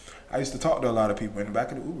 I used to talk to a lot of people in the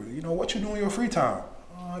back of the Uber. What you do in your free time?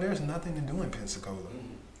 Oh, there's nothing to do in Pensacola.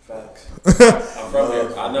 Facts. I'm from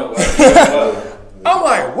here. I know. I'm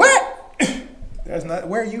like, what? There's not.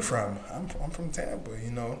 Where are you from? I'm from Tampa.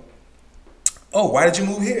 Oh, why did you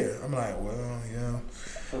move here? I'm like, well, yeah,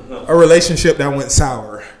 a relationship that went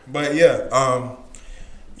sour. But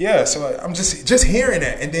yeah, so I'm just hearing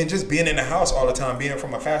that, and then just being in the house all the time, being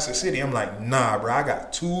from a faster city. I'm like, nah, bro, I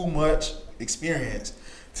got too much experience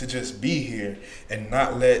to just be here and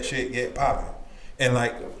not let shit get popping. And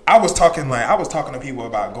like I was talking to people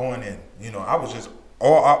about going in. I was just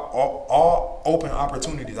all open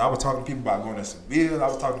opportunities. I was talking to people about going to Seville. I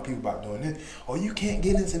was talking to people about doing this. Oh, you can't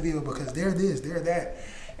get in Seville because they're this, they're that.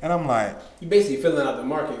 And I'm like, you basically filling out the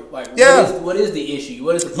market. Like, yeah. What is the issue?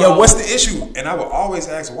 What is the problem? Yeah, what's the issue? And I would always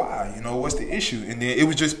ask why. What's the issue? And then it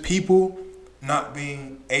was just people not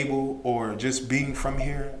being able or just being from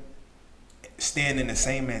here, staying in the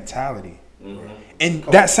same mentality. Mm-hmm. And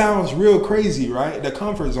that sounds real crazy, right? The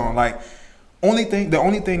comfort zone, like. The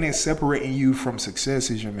only thing that's separating you from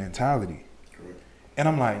success is your mentality. Correct. And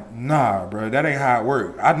I'm like, nah, bro, that ain't how it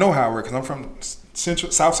works. I know how it works because I'm from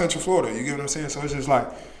South Central Florida. You get what I'm saying? So it's just like,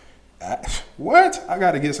 what? I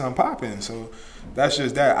got to get something popping. So that's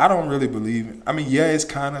just that. I don't really believe. I mean, yeah, it's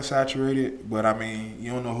kind of saturated, but I mean,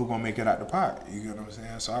 you don't know who's gonna make it out the pot. You get what I'm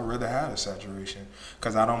saying? So I'd rather have a saturation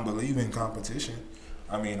because I don't believe in competition.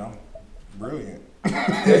 I mean, I'm brilliant.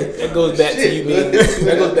 That goes back to you being.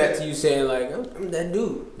 That goes back to you saying like, I'm that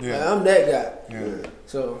dude. Yeah. Like, I'm that guy. Yeah.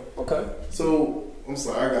 So okay. So I'm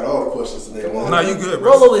sorry, I got all the questions today. Come on. No, you good,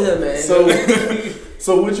 bro. Roll over here, man.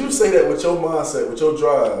 So would you say that with your mindset, with your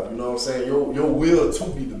drive, you know what I'm saying, your will to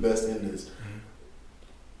be the best in this,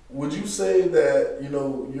 would you say that, you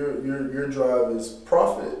know, your drive is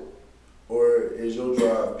profit or is your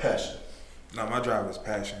drive passion? No, my drive is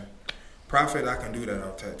passion. Profit, I can do that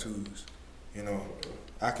off tattoos. You know,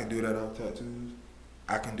 I can do that off tattoos.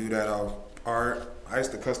 I can do that off art. I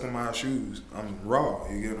used to customize shoes. I'm raw.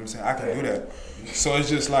 You get what I'm saying? I can do that. So it's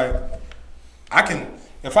just like, I can,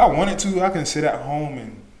 if I wanted to, I can sit at home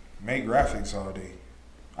and make graphics all day.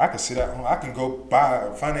 I can sit at home. I can go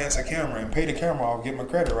finance a camera and pay the camera off, get my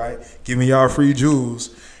credit right. Give me y'all free jewels.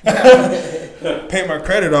 Pay my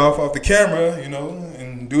credit off the camera, you know,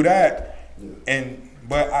 and do that.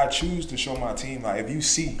 But I choose to show my team, like, if you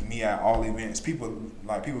see me at all events, people be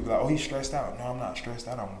like, oh, he's stressed out. No, I'm not stressed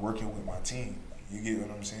out. I'm working with my team. You get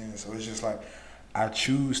what I'm saying? So it's just like, I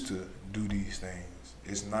choose to do these things.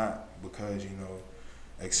 It's not because, you know,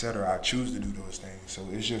 et cetera. I choose to do those things. So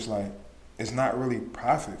it's just like, it's not really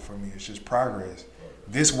profit for me. It's just progress.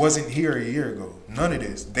 This wasn't here a year ago. None of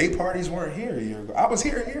this. Day parties weren't here a year ago. I was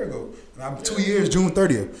here a year ago. And I'm 2 years, June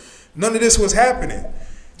 30th. None of this was happening.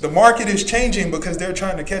 The market is changing because they're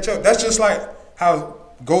trying to catch up. That's just like how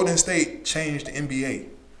Golden State changed the NBA.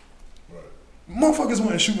 Right. Motherfuckers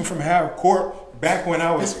weren't shooting from half court back when I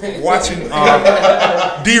was watching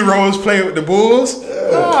D-Rose play with the Bulls.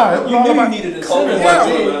 Nah, you needed a center.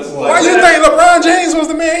 Why you think LeBron James was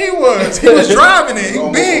the man he was? He was driving it. He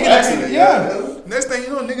was big. Next thing you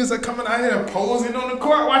know, niggas are coming out here and posing on the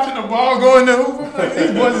court, watching the ball go in the hoop. Like,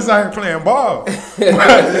 these boys is out here playing ball.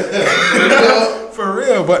 For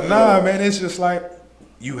real. But nah, man, it's just like,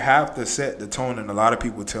 you have to set the tone. And a lot of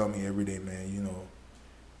people tell me every day, man, you know,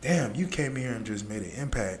 damn, you came here and just made an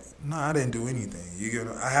impact. No, I didn't do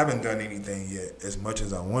anything. I haven't done anything yet as much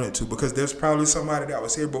as I wanted to, because there's probably somebody that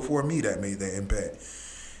was here before me that made that impact.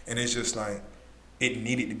 And it's just like, it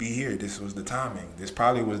needed to be here. This was the timing. This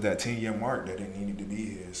probably was that 10-year mark that it needed to be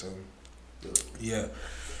here. So, yeah.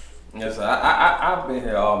 Yes, I've been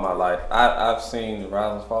here all my life. I've seen the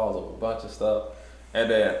rise and falls of a bunch of stuff. And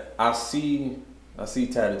then I see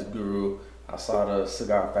Tattoo Guru. I saw the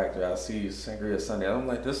Cigar Factory. I see Sangria Sunday. I'm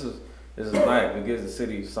like, this is nice. It gives the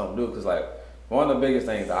city something to do. Because, like, one of the biggest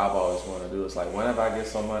things that I've always wanted to do is, like, whenever I get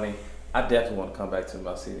some money, I definitely want to come back to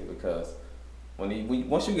my city, because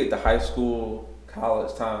once you get to high school,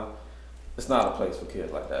 college time, it's not a place for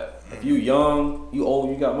kids like that. If you young, you old,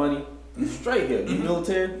 you got money, you straight here. You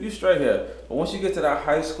military, you straight here. But once you get to that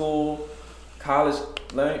high school, college,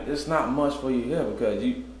 it's not much for you here, because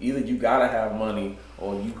you gotta have money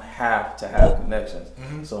or you have to have connections.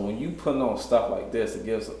 Mm-hmm. So when you put on stuff like this, it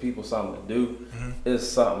gives people something to do. Mm-hmm. It's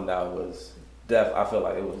something that was I feel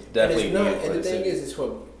like it was definitely needed. And the thing is, it's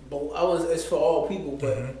for all people,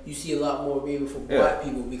 but you see a lot more maybe for black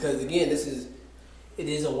people, because again, it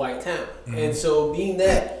is a white town. Mm-hmm. And so being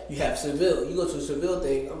that, you have Seville. You go to a Seville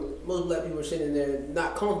thing, most black people are sitting there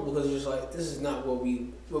not comfortable, because it's just like, this is not what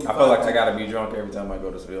we I feel like I gotta be drunk every time I go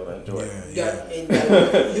to Seville to enjoy it. You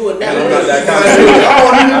doing that. I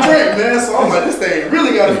don't even drink, man, so I'm like, this thing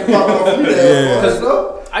really gotta be popping off me there.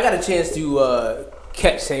 Because I got a chance to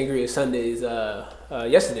catch Sangria Sundays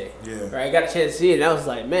yesterday. Yeah. Right, I got a chance to see it, and I was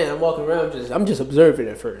like, man, I'm walking around, I'm just observing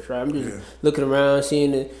it first, right? I'm just looking around,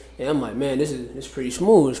 seeing it, and I'm like, man, it's pretty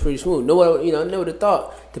smooth. It's pretty smooth. I never would have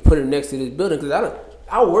thought to put it next to this building, because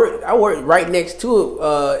I worked right next to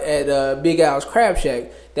it at Big Al's Crab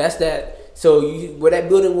Shack. That's that. So where that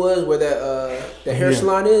building was, where the hair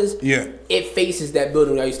salon is, it faces that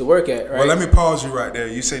building I used to work at. Right. Well, let me pause you right there.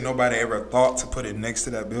 You say nobody ever thought to put it next to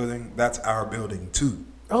that building. That's our building too.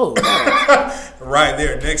 Oh, wow. Right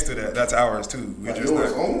there next to that. That's ours too. We're just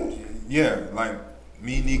yours own? Yeah, like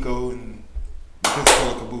me, Nico, and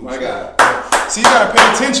Pensacola Caboose. My God. See, you gotta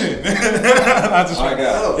pay attention. My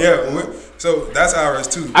God. Yeah. So that's ours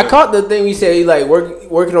too. I caught the thing we said, like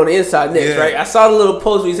working on the inside next, right? I saw the little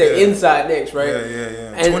post where you said inside next, right?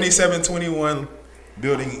 Yeah. 2721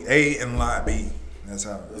 Building A and Lot B. That's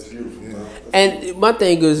ours. That's beautiful. Yeah. And my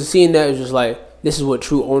thing is, seeing that is just like, this is what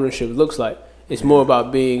true ownership looks like. It's more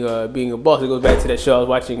about being a boss. It goes back to that show I was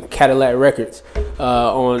watching, Cadillac Records,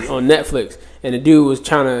 on Netflix. and the dude was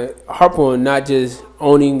trying to harp on not just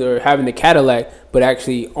owning or having the Cadillac, but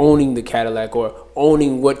actually owning the Cadillac or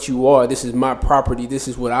owning what you are. This is my property. This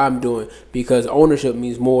is what I'm doing, because ownership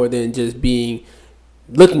means more than just being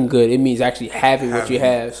looking good. It means actually having what you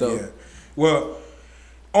have. So, yeah. Well,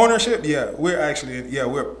 ownership,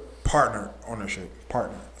 we're partner.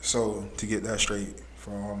 So to get that straight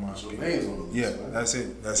for all my people. That's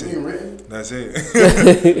it. That's it.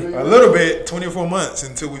 A little bit, 24 months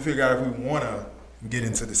until we figure out if we want to get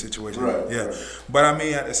into the situation. Right. But I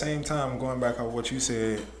mean, at the same time, going back on what you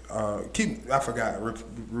said, I forgot.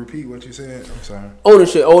 Repeat what you said. I'm sorry.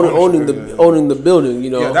 Ownership, owning the building. You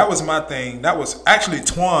know. Yeah, that was my thing. That was actually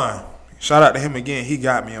Twan. Shout out to him again. He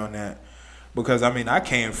got me on that because I mean, I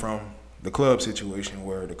came from the club situation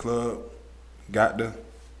where the club got the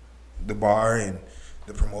bar and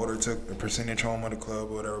the promoter took the percentage home of the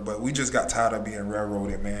club or whatever. But we just got tired of being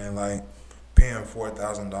railroaded, man. Like paying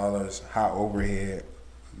 $4,000, high overhead,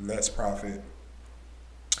 less profit.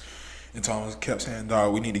 And Thomas kept saying,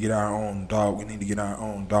 dog, we need to get our own, dog, we need to get our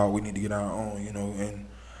own, dog, we need to get our own, you know. And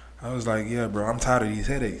I was like, yeah, bro, I'm tired of these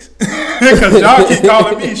headaches. Because y'all keep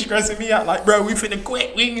calling me, stressing me out. Like, bro, we finna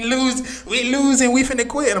quit. We lose, and we finna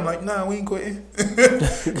quit. And I'm like, nah, we ain't quitting.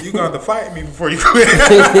 You gonna have to fight me before you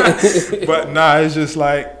quit. But nah, it's just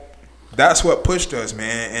like, that's what pushed us,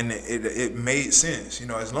 man. And it made sense. You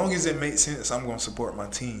know, as long as it made sense, I'm gonna support my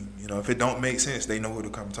team. You know, if it don't make sense, they know who to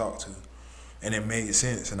come talk to. And it made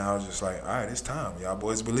sense. And I was just like, all right, it's time. Y'all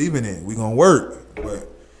boys believe in it. We gonna work. But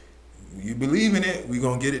you believe in it, we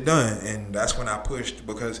gonna get it done. And that's when I pushed,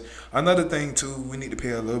 because another thing too, we need to pay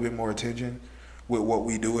a little bit more attention with what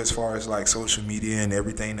we do as far as like social media and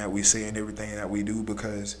everything that we say and everything that we do,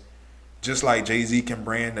 because just like Jay-Z can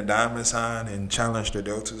brand the diamond sign and challenge the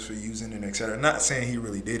Deltas for using it, etc. Not saying he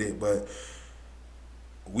really did it, but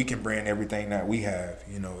we can brand everything that we have.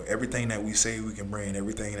 You know, everything that we say we can brand,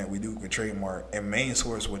 everything that we do can trademark. And Main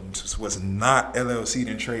Source was not LLC'd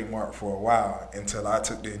and trademark for a while until I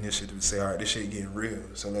took the initiative to say, all right, this shit getting real,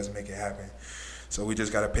 so let's make it happen. So we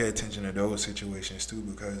just got to pay attention to those situations too,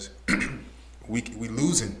 because we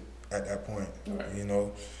losing at that point, right. You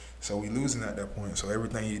know. So we losing at that point. So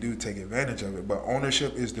everything you do, take advantage of it. But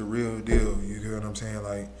ownership is the real deal. You hear what I'm saying?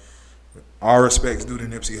 Like, all respects due to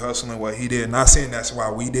Nipsey Hussle and what he did. Not saying that's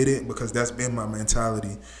why we did it, because that's been my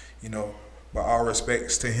mentality, you know. But all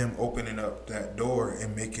respects to him opening up that door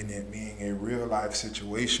and making it being a real life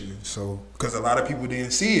situation. So, because a lot of people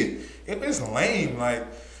didn't see it. It was lame, like,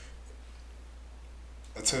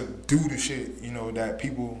 to do the shit, you know, that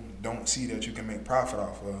people don't see that you can make profit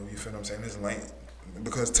off of. You feel what I'm saying? It's lame.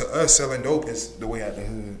 Because to us, selling dope is the way out the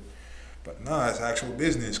hood. But nah, it's actual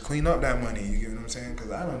business. Clean up that money. You get what I'm saying?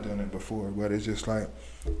 Because I done it before, but it's just like,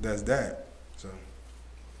 that's that. So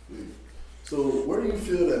where do you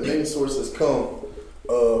feel that Main Source has come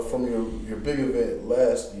from your big event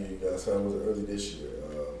last year? You guys had, was it early this year?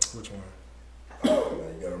 Which one?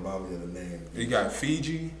 You gotta remind me of the name. You got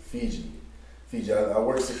Fiji. I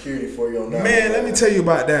work security for you on that. Man, let me tell you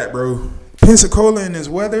about that, bro. Pensacola in this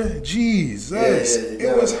weather, Jesus.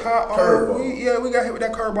 It was hot all week. Yeah, we got hit with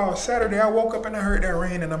that curveball Saturday. I woke up and I heard that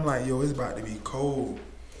rain, and I'm like, yo, it's about to be cold.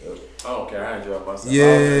 I don't care. I enjoy myself.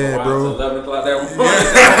 Yeah, bro. 11 o'clock that morning.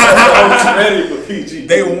 I was ready for Fiji.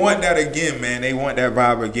 They want that again, man. They want that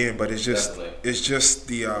vibe again, but it's just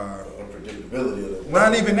the unpredictability of it.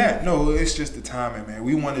 Not even that. No, it's just the timing, man.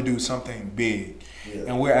 We want to do something big,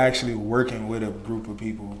 and we're actually working with a group of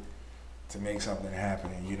people to make something happen.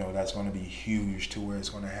 And, you know, that's going to be huge, to where it's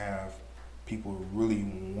going to have people really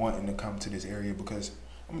wanting to come to this area. Because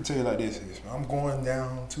I'm going to tell you like this, I'm going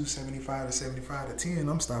down 275 to 75 to 10.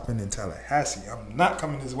 I'm stopping in Tallahassee. I'm not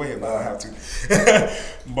coming this way if I don't have to.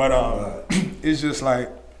 But it's just like,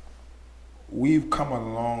 we've come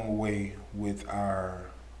a long way with our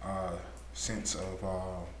sense of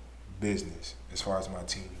business as far as my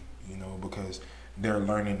team, you know, because they're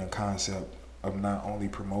learning the concept of not only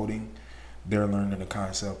promoting, they're learning the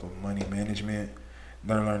concept of money management.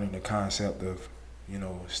 They're learning the concept of, you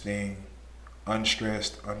know, staying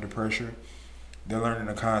unstressed under pressure. They're learning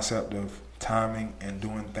the concept of timing and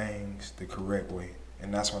doing things the correct way.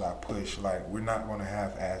 And that's what I push. Like, we're not going to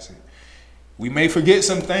have acid. We may forget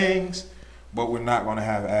some things, but we're not going to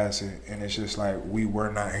have acid. And it's just like, we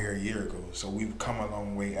were not here a year ago. So we've come a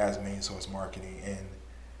long way as Main Source Marketing. And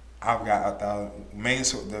I've got the Main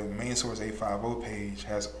Source 850 page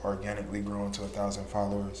has organically grown to 1,000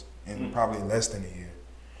 followers in probably less than a year.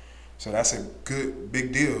 So that's a good,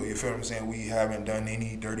 big deal. You feel what I'm saying? We haven't done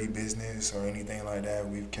any dirty business or anything like that.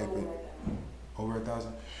 We've kept it over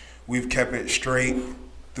 1,000. We've kept it straight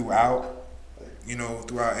throughout. you know,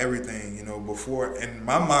 throughout everything, you know, before. And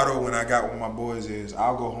my motto when I got with my boys is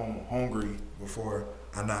I'll go home hungry before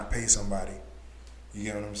I not pay somebody. You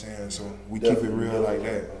get what I'm saying? So we keep it real like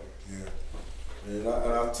that. Yeah. And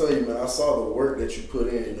I'll tell you, man, I saw the work that you put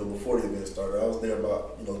in, you know, before the event started. I was there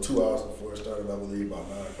about, 2 hours before it started, I believe, about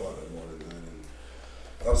 9 o'clock that morning, man.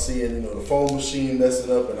 And I'm seeing, the phone machine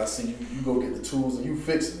messing up, and I see you go get the tools and you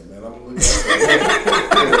fixing it, man. I'm looking at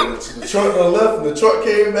the truck on the left, and the truck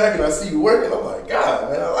came back, and I see you working. I'm like, God,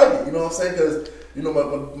 man, I like it. You know what I'm saying? Because,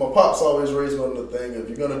 my pops always raised me on the thing, if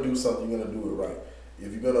you're going to do something, you're going to do it right.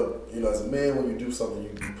 If you're going to, as a man, when you do something, you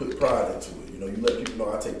put pride into it. You let people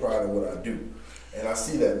know I take pride in what I do. And I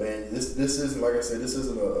see that, man. This isn't, like I said, this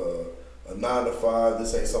isn't a 9 to 5.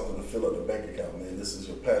 This ain't something to fill up the bank account, man. This is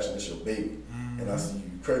your passion. It's your baby. Mm-hmm. And I see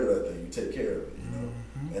you credit that thing. You take care of it,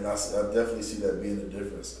 Mm-hmm. And I definitely see that being the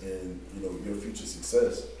difference in, your future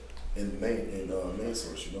success in main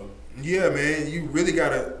source, Yeah, man. You really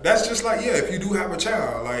gotta. That's just like, if you do have a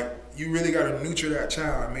child, like you really gotta nurture that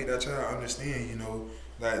child and make that child understand,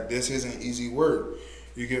 that this isn't easy work.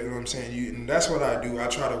 You get what I'm saying? And that's what I do. I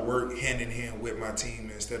try to work hand in hand with my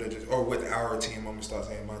team instead of or with our team. I'm gonna start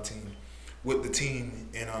saying my team, with the team,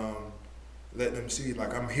 and let them see,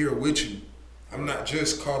 like, I'm here with you. I'm not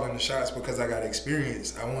just calling the shots because I got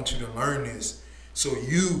experience. I want you to learn this so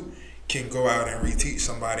you can go out and reteach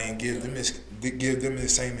somebody and give them the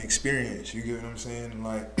same experience. You get what I'm saying?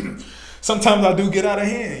 Like, sometimes I do get out of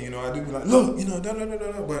hand. I do be like, look,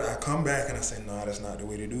 but I come back and I say, no, that's not the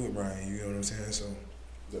way to do it, Brian. You get what I'm saying? So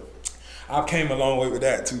I came a long way with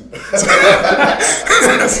that too.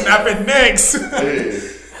 Snapping necks.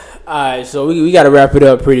 All right, so we got to wrap it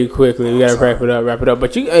up pretty quickly. We got to wrap it up.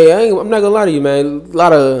 But I'm not gonna lie to you, man. A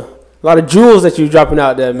lot of jewels that you're dropping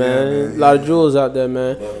out there, man. A lot of jewels out there,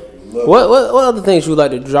 man. What other things you would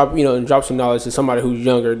like to drop? And drop some knowledge to somebody who's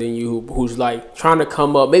younger than you, who's like trying to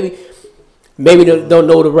come up, maybe don't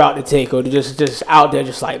know the route to take, or just out there,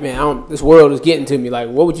 just like, man, this world is getting to me. Like,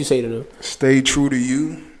 what would you say to them? Stay true to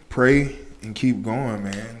you, pray, and keep going,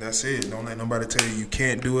 man. That's it. Don't let nobody tell you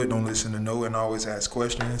can't do it. Don't listen to no, and always ask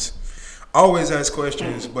questions.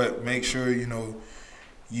 But make sure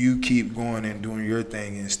you keep going and doing your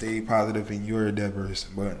thing and stay positive in your endeavors.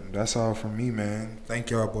 But that's all from me, man. Thank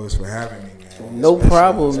y'all boys for having me, man. No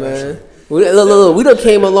problem, man. Look, we done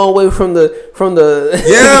came a long way from the.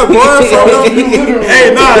 Yeah, boy.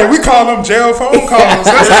 Hey, nah, we call them jail phone calls.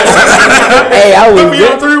 Hey, I was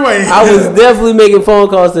three-way. I was definitely making phone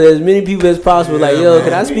calls to as many people as possible. Yeah, like, yo, man,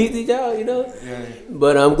 can I speak to y'all? Yeah.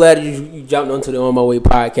 But I'm glad you jumped onto the On My Way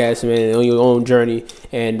podcast, man, on your own journey.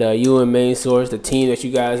 And you and Main Source, the team that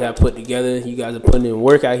you guys have put together, you guys are putting in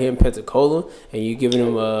work out here in Pensacola, and you're giving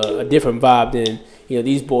them a different vibe than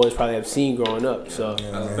these boys probably have seen growing up. So as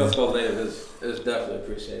a Pensacola native, it's definitely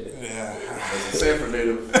appreciated. Yeah, as a Sanford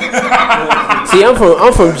native. See, I'm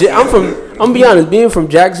gonna be honest, being from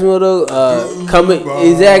Jacksonville though,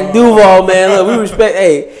 Zach Duval, man. Look, we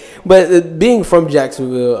respect. But being from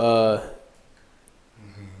Jacksonville,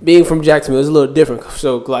 is a little different.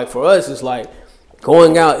 So, like, for us, it's like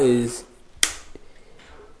going out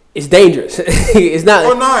it's dangerous. It's not.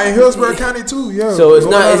 Oh no, in Hillsborough County too. Yeah. So it's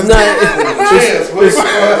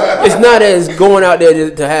not as going out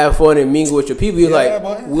there to have fun and mingle with your people. You're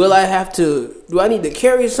will I have to? Do I need to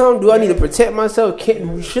carry something? Do I need to protect myself?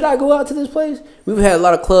 Should I go out to this place? We've had a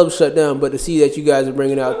lot of clubs shut down, but to see that you guys are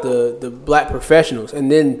bringing out the black professionals,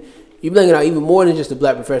 and then you're bringing out even more than just the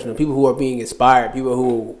black professional, people who are being inspired, people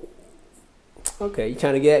who. Okay, you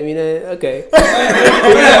trying to get at me now? Okay.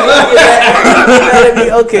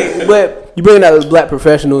 Okay, but you bringing out those black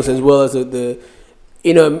professionals as well as the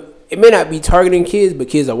it may not be targeting kids, but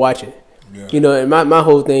kids are watching. Yeah. And my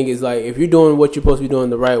whole thing is like, if you're doing what you're supposed to be doing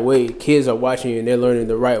the right way, kids are watching you and they're learning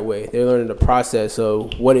the right way. They're learning the process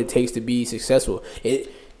of what it takes to be successful.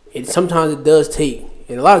 It sometimes it does take,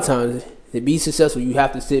 and a lot of times to be successful, you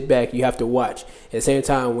have to sit back, you have to watch. At the same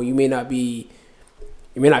time, when you may not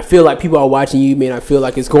feel like people are watching you may not feel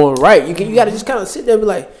like it's going right. You got to just kind of sit there and be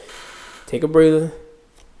like, take a breather,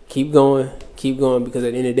 keep going, because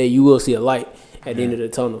at the end of the day, you will see a light at the end of the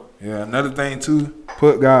tunnel. Yeah, another thing too,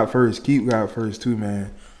 put God first, keep God first too,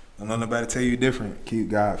 man. Don't let nobody tell you different. Keep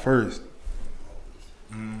God first.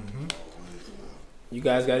 Mm-hmm. You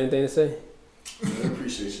guys got anything to say? I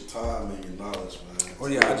appreciate your time and your knowledge, man. Oh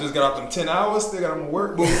yeah, I just got off them 10 hours. Still got them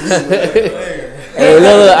work boots. Hey,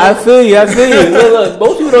 look, I feel you. Look,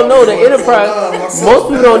 most people don't know the Enterprise. Most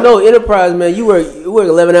people don't know Enterprise, man. You work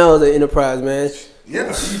 11 hours at Enterprise, man.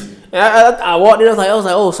 Yeah. And I walked in. I was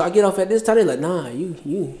like, oh, so I get off at this time. They're like, nah, you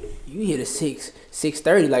hit at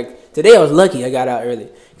 6:30. Like today, I was lucky. I got out early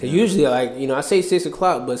 'Cause usually, like, you know, I say 6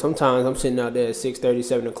 o'clock, but sometimes I'm sitting out there at 6:30,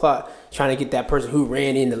 7 o'clock trying to get that person who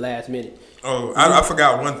ran in the last minute. Oh, I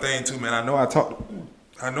forgot one thing too, man. I know I talked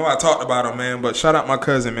about him, man. But shout out my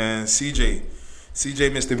cousin, man, CJ,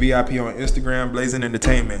 Mr. VIP on Instagram, Blazing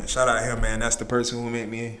Entertainment. Shout out him, man. That's the person who made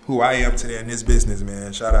me who I am today in this business,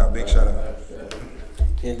 man. Shout out, big shout out.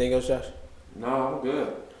 Anything else, Josh? No, I'm good.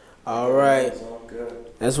 All right. It's all good.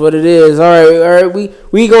 That's what it is. All right.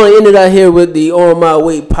 We gonna end it out here with the On My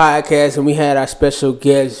Way podcast, and we had our special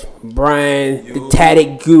guest Brian, the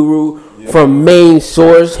Tactic Guru from Main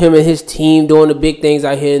Source. Him and his team doing the big things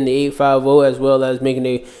out here in the 850, as well as making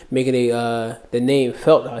the name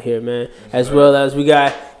felt out here, man. As well as we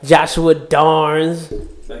got Joshua Darns,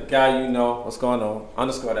 That guy you know. What's going on?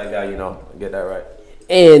 Underscore that guy you know. Get that right.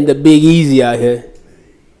 and the Big Easy out here.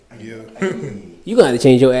 Yeah. You gonna have to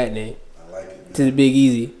change your ad name I like it. to the Big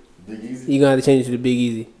Easy. Big Easy. You gonna have to change it to the Big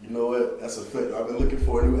Easy. You know what? That's a fact. I've been looking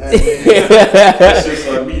for a new ad name. That's just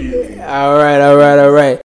immediately. All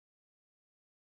right.